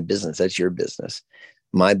not my business. That's your business.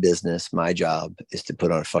 My business, my job is to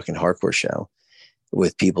put on a fucking hardcore show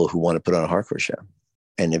with people who want to put on a hardcore show.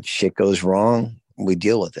 And if shit goes wrong, we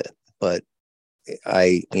deal with it. But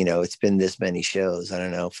it's been this many shows. I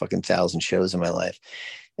don't know, fucking 1,000 shows in my life.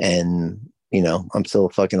 And, I'm still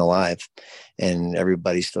fucking alive and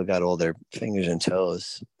everybody's still got all their fingers and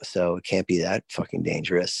toes. So it can't be that fucking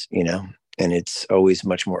dangerous. And it's always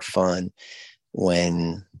much more fun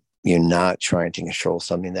when you're not trying to control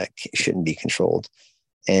something that shouldn't be controlled.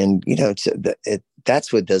 And,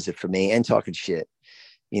 that's what does it for me. And talking shit.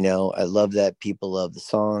 I love that people love the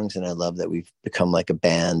songs, and I love that we've become like a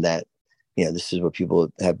band that, this is what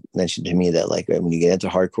people have mentioned to me, that like when you get into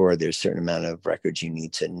hardcore, there's a certain amount of records you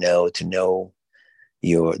need to know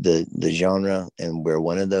the genre, and we're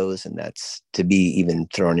one of those. And that's to be even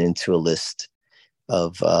thrown into a list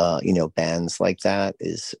of bands like that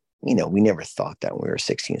is, we never thought that when we were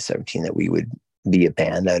 16, 17 that we would be a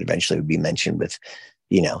band that eventually would be mentioned with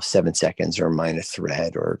 7 Seconds or Minor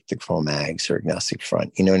Threat or the Cro-Mags or Agnostic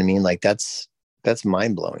Front. You know what I mean? Like that's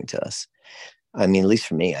mind-blowing to us. I mean, at least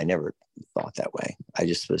for me, I never thought that way. I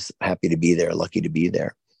just was happy to be there, lucky to be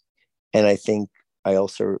there. And I think I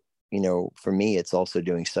also, for me, it's also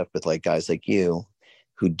doing stuff with like guys like you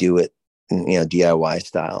who do it, DIY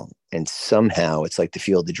style. And somehow it's like the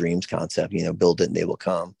Field of Dreams concept, build it and they will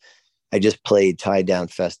come. I just played Tie Down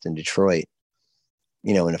Fest in Detroit,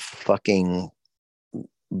 in a fucking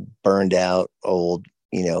burned out old,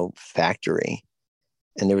 factory.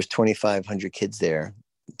 And there was 2,500 kids there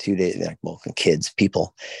 2 days,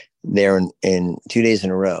 people there in 2 days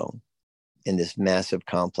in a row in this massive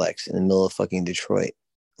complex in the middle of fucking Detroit.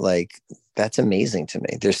 Like, that's amazing to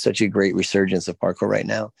me. There's such a great resurgence of hardcore right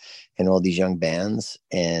now and all these young bands.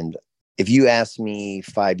 And if you asked me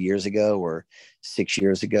 5 years ago or 6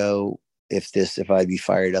 years ago, if I'd be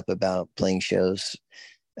fired up about playing shows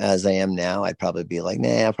as I am now, I'd probably be like, nah,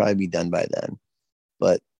 I'll probably be done by then.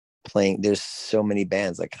 But there's so many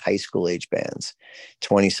bands, like high school age bands,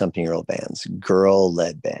 20-something-year-old bands,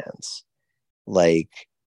 girl-led bands. Like,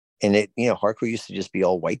 and hardcore used to just be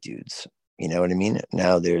all white dudes. You know what I mean?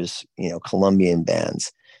 Now there's, Colombian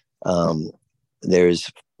bands.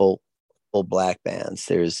 There's full black bands.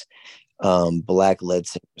 There's black led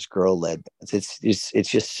singers, girl led bands. It's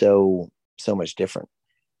just so much different.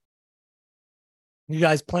 You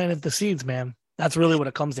guys planted the seeds, man. That's really what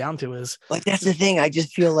it comes down to. Is like, that's the thing. I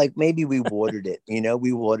just feel like maybe we watered it.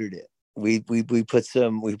 We watered it. We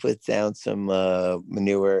put down some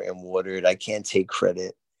manure and watered. I can't take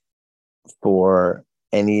credit for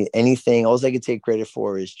anything. All I could take credit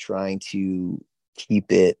for is trying to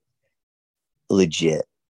keep it legit.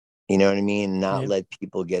 You know what I mean? Not let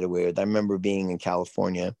people get away with it. I remember being in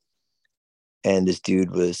California and this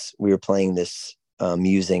dude we were playing this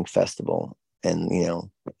Musing festival,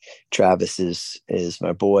 and Travis is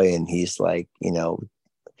my boy, and he's like, he's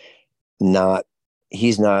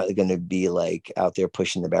not going to be like out there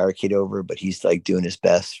pushing the barricade over, but he's like doing his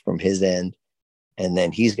best from his end. And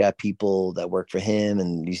then he's got people that work for him,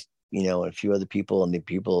 and he's, and a few other people. And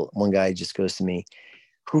one guy just goes to me,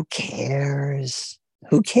 who cares?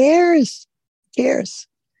 Who cares? Who cares?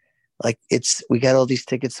 Like, we got all these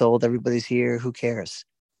tickets sold. Everybody's here. Who cares?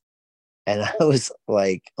 And I was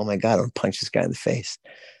like, oh my God, I'm gonna punch this guy in the face.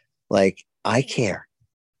 Like, I care.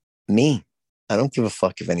 Me. I don't give a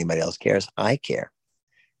fuck if anybody else cares. I care.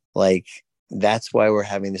 Like, that's why we're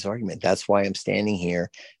having this argument. That's why I'm standing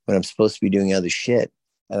here when I'm supposed to be doing other shit,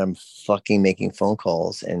 and I'm fucking making phone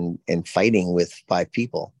calls and fighting with 5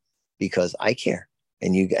 people because I care.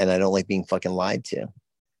 And I don't like being fucking lied to.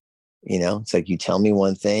 It's like, you tell me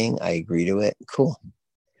one thing, I agree to it. Cool.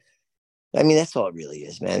 I mean, that's all it really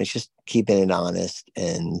is, man. It's just keeping it honest.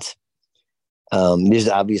 And there's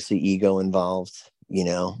obviously ego involved,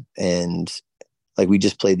 and like, we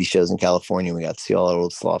just played these shows in California. We got to see all our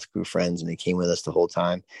old Sloth Crew friends, and they came with us the whole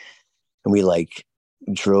time. And we like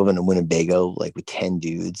drove into Winnebago, like with 10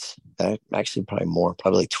 dudes. Actually, probably more,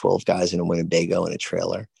 probably like 12 guys in a Winnebago in a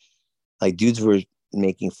trailer. Like, dudes were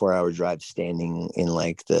making 4-hour drives standing in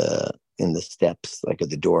in the steps, like at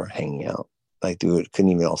the door, hanging out. Like, they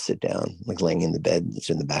couldn't even all sit down, like laying in the bed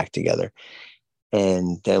in the back together.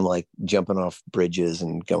 And then like jumping off bridges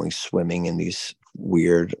and going swimming in these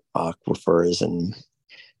weird aquifers, and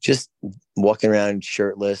just walking around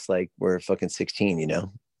shirtless like we're fucking 16,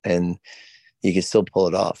 and you can still pull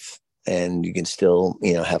it off, and you can still,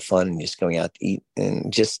 have fun, and just going out to eat,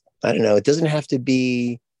 and just, I don't know, it doesn't have to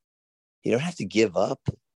be, you don't have to give up.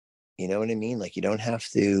 You know what I mean? Like, you don't have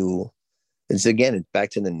to, it's back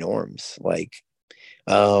to the norms. Like,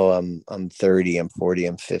 oh, I'm 30, I'm 40,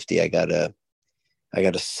 I'm 50. I gotta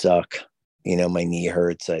suck. My knee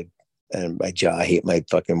hurts. And my jaw, I hate my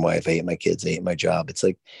fucking wife. I hate my kids. I hate my job. It's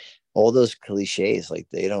like all those cliches, like,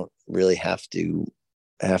 they don't really have to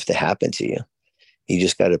have to happen to you. You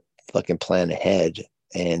just got to fucking plan ahead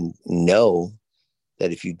and know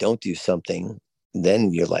that if you don't do something,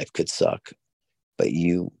 then your life could suck. But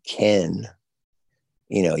you can,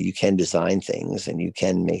 you can design things and you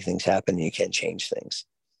can make things happen and you can change things.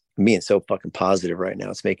 I'm being so fucking positive right now.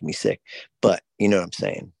 It's making me sick. But you know what I'm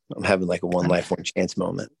saying? I'm having like a one life, one chance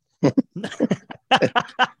moment.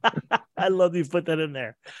 I love you put that in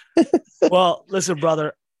there. Well, listen,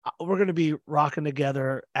 brother, we're going to be rocking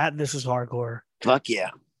together at This Is Hardcore. Fuck yeah.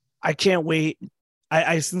 I can't wait.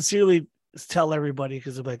 I sincerely tell everybody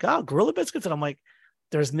because they're like, oh, Gorilla Biscuits. And I'm like,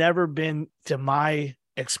 there's never been, to my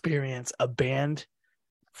experience, a band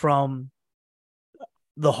from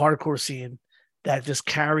the hardcore scene that just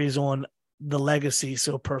carries on the legacy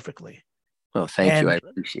so perfectly. Oh, thank you. I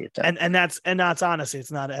appreciate that. And that's honestly,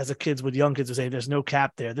 it's not as a kids with young kids who say there's no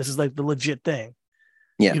cap there. This is like the legit thing.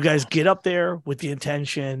 Yeah. You guys get up there with the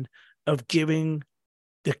intention of giving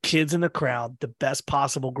the kids in the crowd the best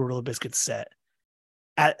possible Gorilla Biscuit set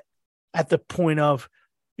at the point of,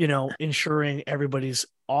 ensuring everybody's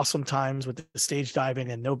awesome times with the stage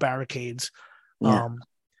diving and no barricades. Yeah.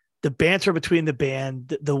 The banter between the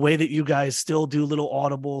band, the way that you guys still do little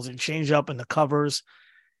audibles and change up in the covers,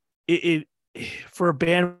 it for a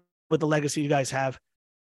band with the legacy you guys have,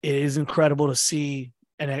 it is incredible to see.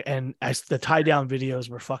 And the tie down videos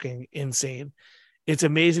were fucking insane. It's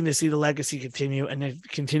amazing to see the legacy continue and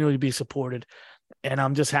continually be supported. And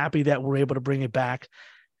I'm just happy that we're able to bring it back.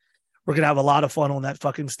 We're going to have a lot of fun on that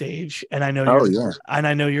fucking stage. And I know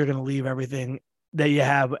you're going to leave everything that you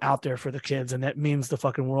have out there for the kids. And that means the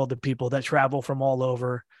fucking world to people that travel from all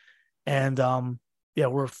over. And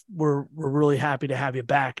we're really happy to have you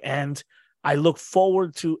back. And I look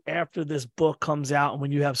forward to, after this book comes out and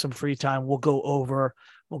when you have some free time, we'll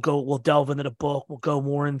delve into the book. We'll go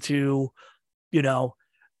more into,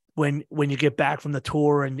 when you get back from the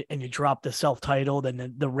tour and you drop the self-titled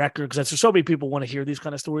and the record, because there's so many people want to hear these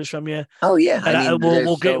kind of stories from you. Oh yeah.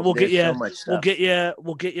 We'll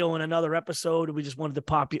get you on another episode. We just wanted to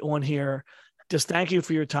pop you on here. Just thank you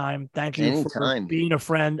for your time. Thank you for being a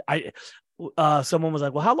friend. Someone was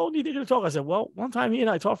like, well, how long do you think you're going to talk? I said, well, one time he and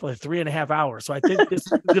I talked for like 3.5 hours. So I think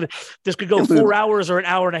this could go 4 hours or an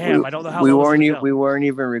hour and a half. I don't know how long we weren't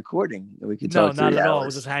even recording. We could talk. No, not at hours. all. It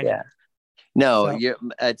was just hanging. Yeah. No,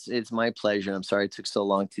 it's my pleasure. I'm sorry it took so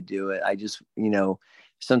long to do it. I just,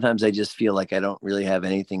 sometimes I just feel like I don't really have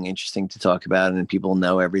anything interesting to talk about, and people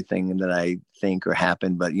know everything that I think or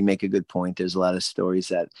happen. But you make a good point. There's a lot of stories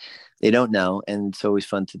that they don't know, and it's always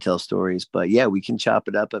fun to tell stories. But yeah, we can chop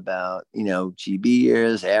it up about, GB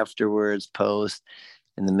years, afterwards, post,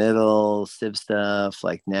 in the middle, Civ stuff,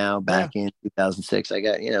 like now, back in 2006. I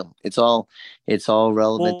got, it's all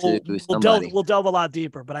relevant to somebody. We'll delve a lot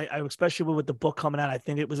deeper, but I especially with the book coming out, I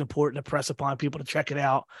think it was important to press upon people to check it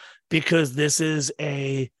out, because this is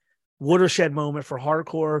a watershed moment for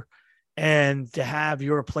hardcore, and to have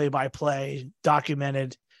your play-by-play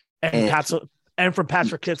documented and from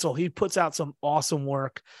Patrick Kitzel, he puts out some awesome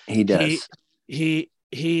work. He does.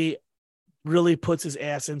 He really puts his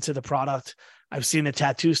ass into the product. I've seen the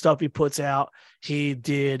tattoo stuff he puts out. He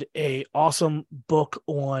did a awesome book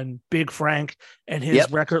on Big Frank and his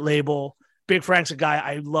record label. Big Frank's a guy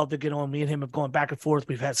I love to get on. Me and him have gone back and forth.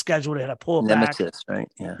 We've had scheduled it, had to pull it Nemesis, back. Right?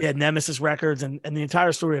 Yeah. Yeah, Nemesis Records and the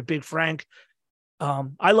entire story of Big Frank.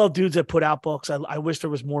 I love dudes that put out books. I wish there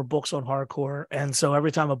was more books on hardcore. And so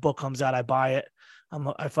every time a book comes out, I buy it.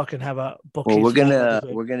 I fucking have a book. Well, we're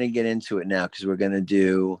gonna get into it now, because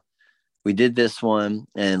we did this one,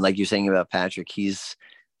 and like you're saying about Patrick, he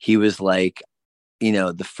was like,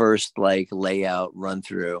 the first like layout run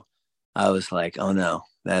through. I was like, oh no,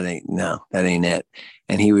 that ain't it.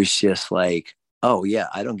 And he was just like, oh yeah,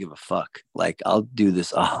 I don't give a fuck. Like, I'll do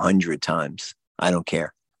this 100 times. I don't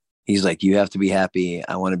care. He's like, you have to be happy.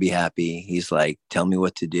 I want to be happy. He's like, tell me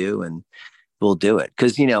what to do and we'll do it.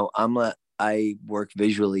 Cause I work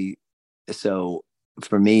visually. So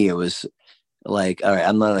for me, it was like, all right,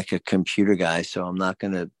 I'm not like a computer guy, so I'm not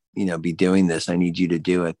going to, be doing this. I need you to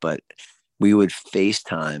do it. But we would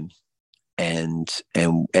FaceTime and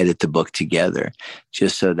edit the book together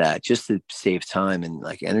just to save time and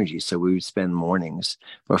like energy. So we would spend mornings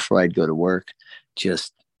before I'd go to work,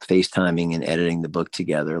 just FaceTiming and editing the book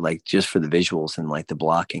together, like just for the visuals and like the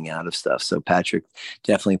blocking out of stuff. So Patrick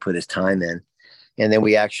definitely put his time in. And then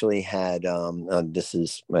we actually had this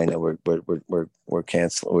is, I know we're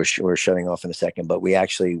canceling, we're shutting off in a second, but we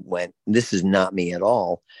actually went, this is not me at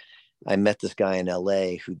all. I met this guy in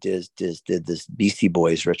LA who did this Beastie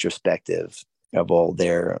Boys retrospective of all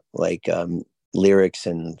their like lyrics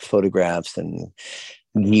and photographs and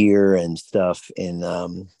gear and stuff in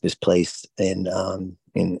this place in LA.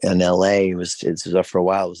 It was up for a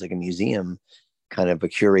while. It was like a museum, kind of a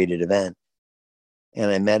curated event. And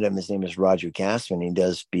I met him. His name is Roger Gassman. He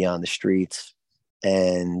does Beyond the Streets.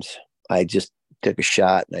 And I just took a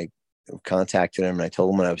shot and I contacted him and I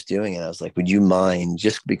told him what I was doing. And I was like, would you mind?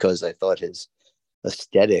 Just because I thought his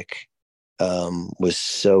aesthetic was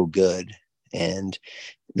so good. And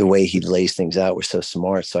the way he lays things out was so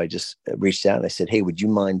smart. So I just reached out and I said, hey, would you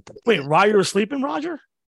mind? Wait, while you were sleeping, Roger?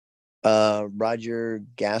 Roger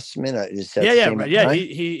Gassman. Is that Yeah, the right. Yeah,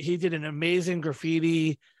 he did an amazing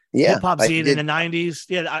graffiti hip hop scene in the '90s.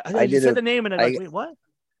 Yeah, I said the name and I'm like, wait, what?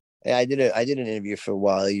 I did an interview for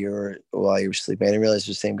while you were sleeping. I didn't realize it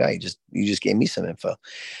was the same guy. You just gave me some info.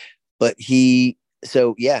 But I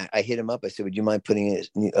hit him up. I said, would you mind putting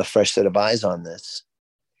a fresh set of eyes on this?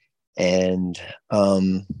 And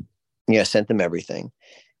I sent them everything.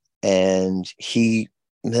 And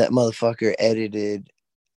that motherfucker edited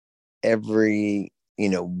every,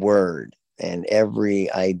 word and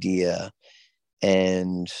every idea,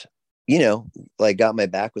 and like got my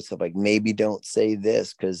back with stuff like, maybe don't say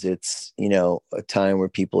this because it's a time where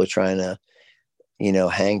people are trying to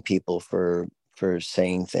hang people for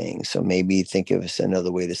saying things, so maybe think of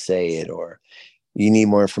another way to say it, or you need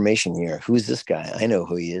more information here. Who's this guy? I know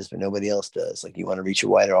who he is, but nobody else does. Like, you want to reach a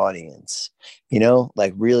wider audience,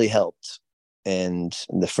 like really helped. And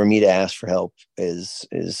for me to ask for help is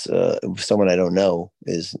someone I don't know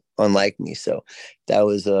is unlike me. So that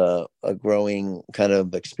was a growing kind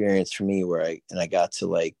of experience for me where I got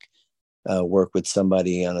to work with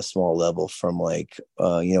somebody on a small level from what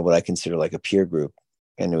I consider like a peer group.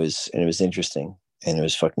 And it was interesting and it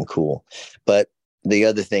was fucking cool. But the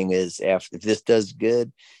other thing is, if this does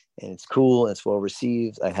good and it's cool and it's well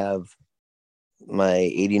received, I have my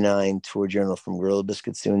 89 tour journal from Gorilla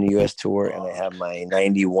Biscuits doing the US tour, and I have my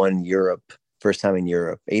 91 Europe, first time in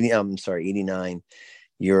Europe, 89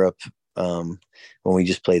 Europe, when we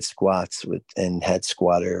just played squats and had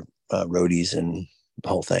squatter roadies and the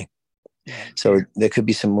whole thing. So there could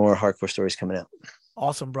be some more hardcore stories coming out.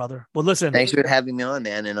 Awesome, brother. Well, listen, thanks for having me on,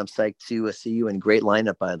 man, and I'm psyched to see you. And great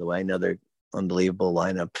lineup, by the way. Another unbelievable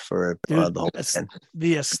lineup for the whole weekend.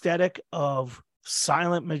 The aesthetic of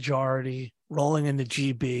Silent Majority rolling into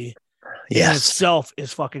GB in itself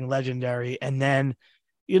is fucking legendary. And then,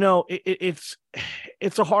 it's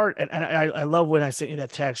a hard, and I love when I sent you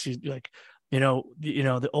that text. You like,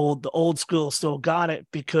 the old school still got it,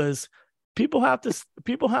 because people have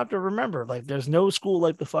to remember, like, there's no school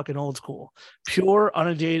like the fucking old school. Pure,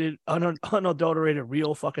 unadulterated,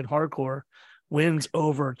 real fucking hardcore wins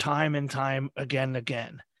over time and time again and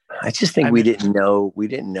again. I just think we didn't know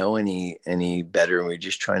any better. We were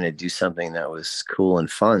just trying to do something that was cool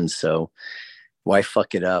and fun. So why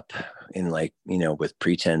fuck it up in with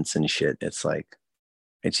pretense and shit? It's like,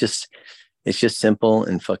 it's just simple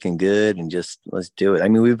and fucking good, and just let's do it. I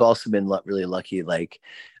mean, we've also been really lucky.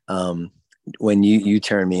 When you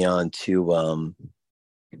turned me on to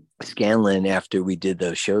Scanlon after we did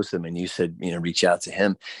those shows with him, and you said, reach out to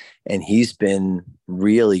him, and he's been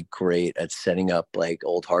really great at setting up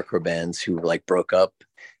old hardcore bands who broke up,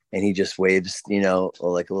 and he just waves, a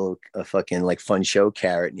fucking fun show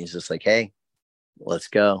carrot, and he's just like, hey, let's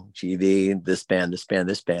go, GV, this band,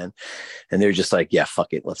 and they're just like, yeah,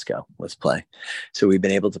 fuck it, let's go, let's play. So we've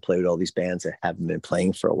been able to play with all these bands that haven't been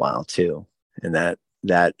playing for a while too, and that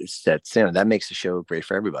makes the show great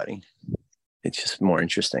for everybody. It's just more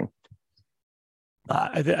interesting.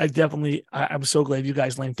 I'm so glad you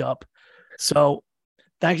guys linked up. So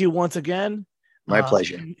thank you once again. My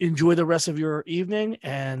pleasure. Enjoy the rest of your evening,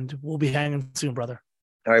 and we'll be hanging soon, brother.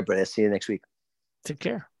 All right, buddy. I'll see you next week. Take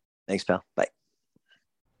care. Thanks, pal. Bye.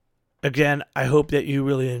 Again, I hope that you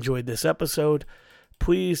really enjoyed this episode.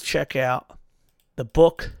 Please check out the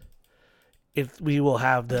book. We will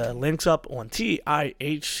have the links up on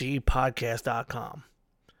TIHCpodcast.com.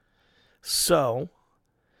 So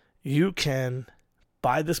you can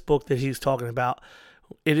buy this book that he's talking about.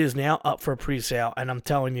 It is now up for pre-sale, and I'm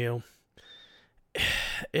telling you,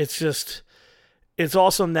 it's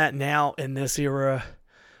awesome that now in this era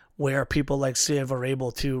where people like Civ are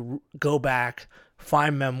able to go back,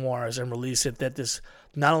 find memoirs, and release it, that this,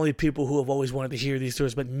 not only people who have always wanted to hear these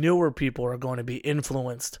stories, but newer people are going to be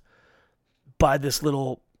influenced by this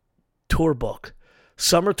little tour book.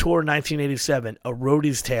 Summer Tour 1987, A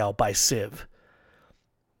Roadie's Tale by Civ.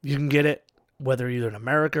 You can get it whether either in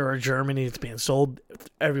America or Germany. It's being sold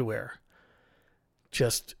everywhere.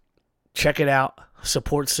 Just check it out.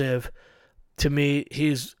 Support Civ. To me,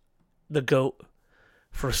 he's the GOAT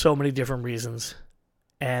for so many different reasons.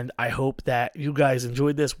 And I hope that you guys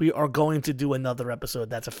enjoyed this. We are going to do another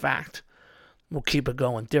episode. That's a fact. We'll keep it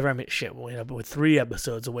going. We'll end up with 3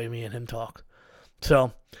 episodes the way me and him talk.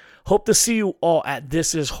 So, hope to see you all at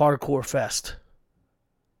This Is Hardcore Fest.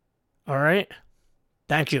 All right?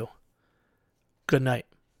 Thank you. Good night.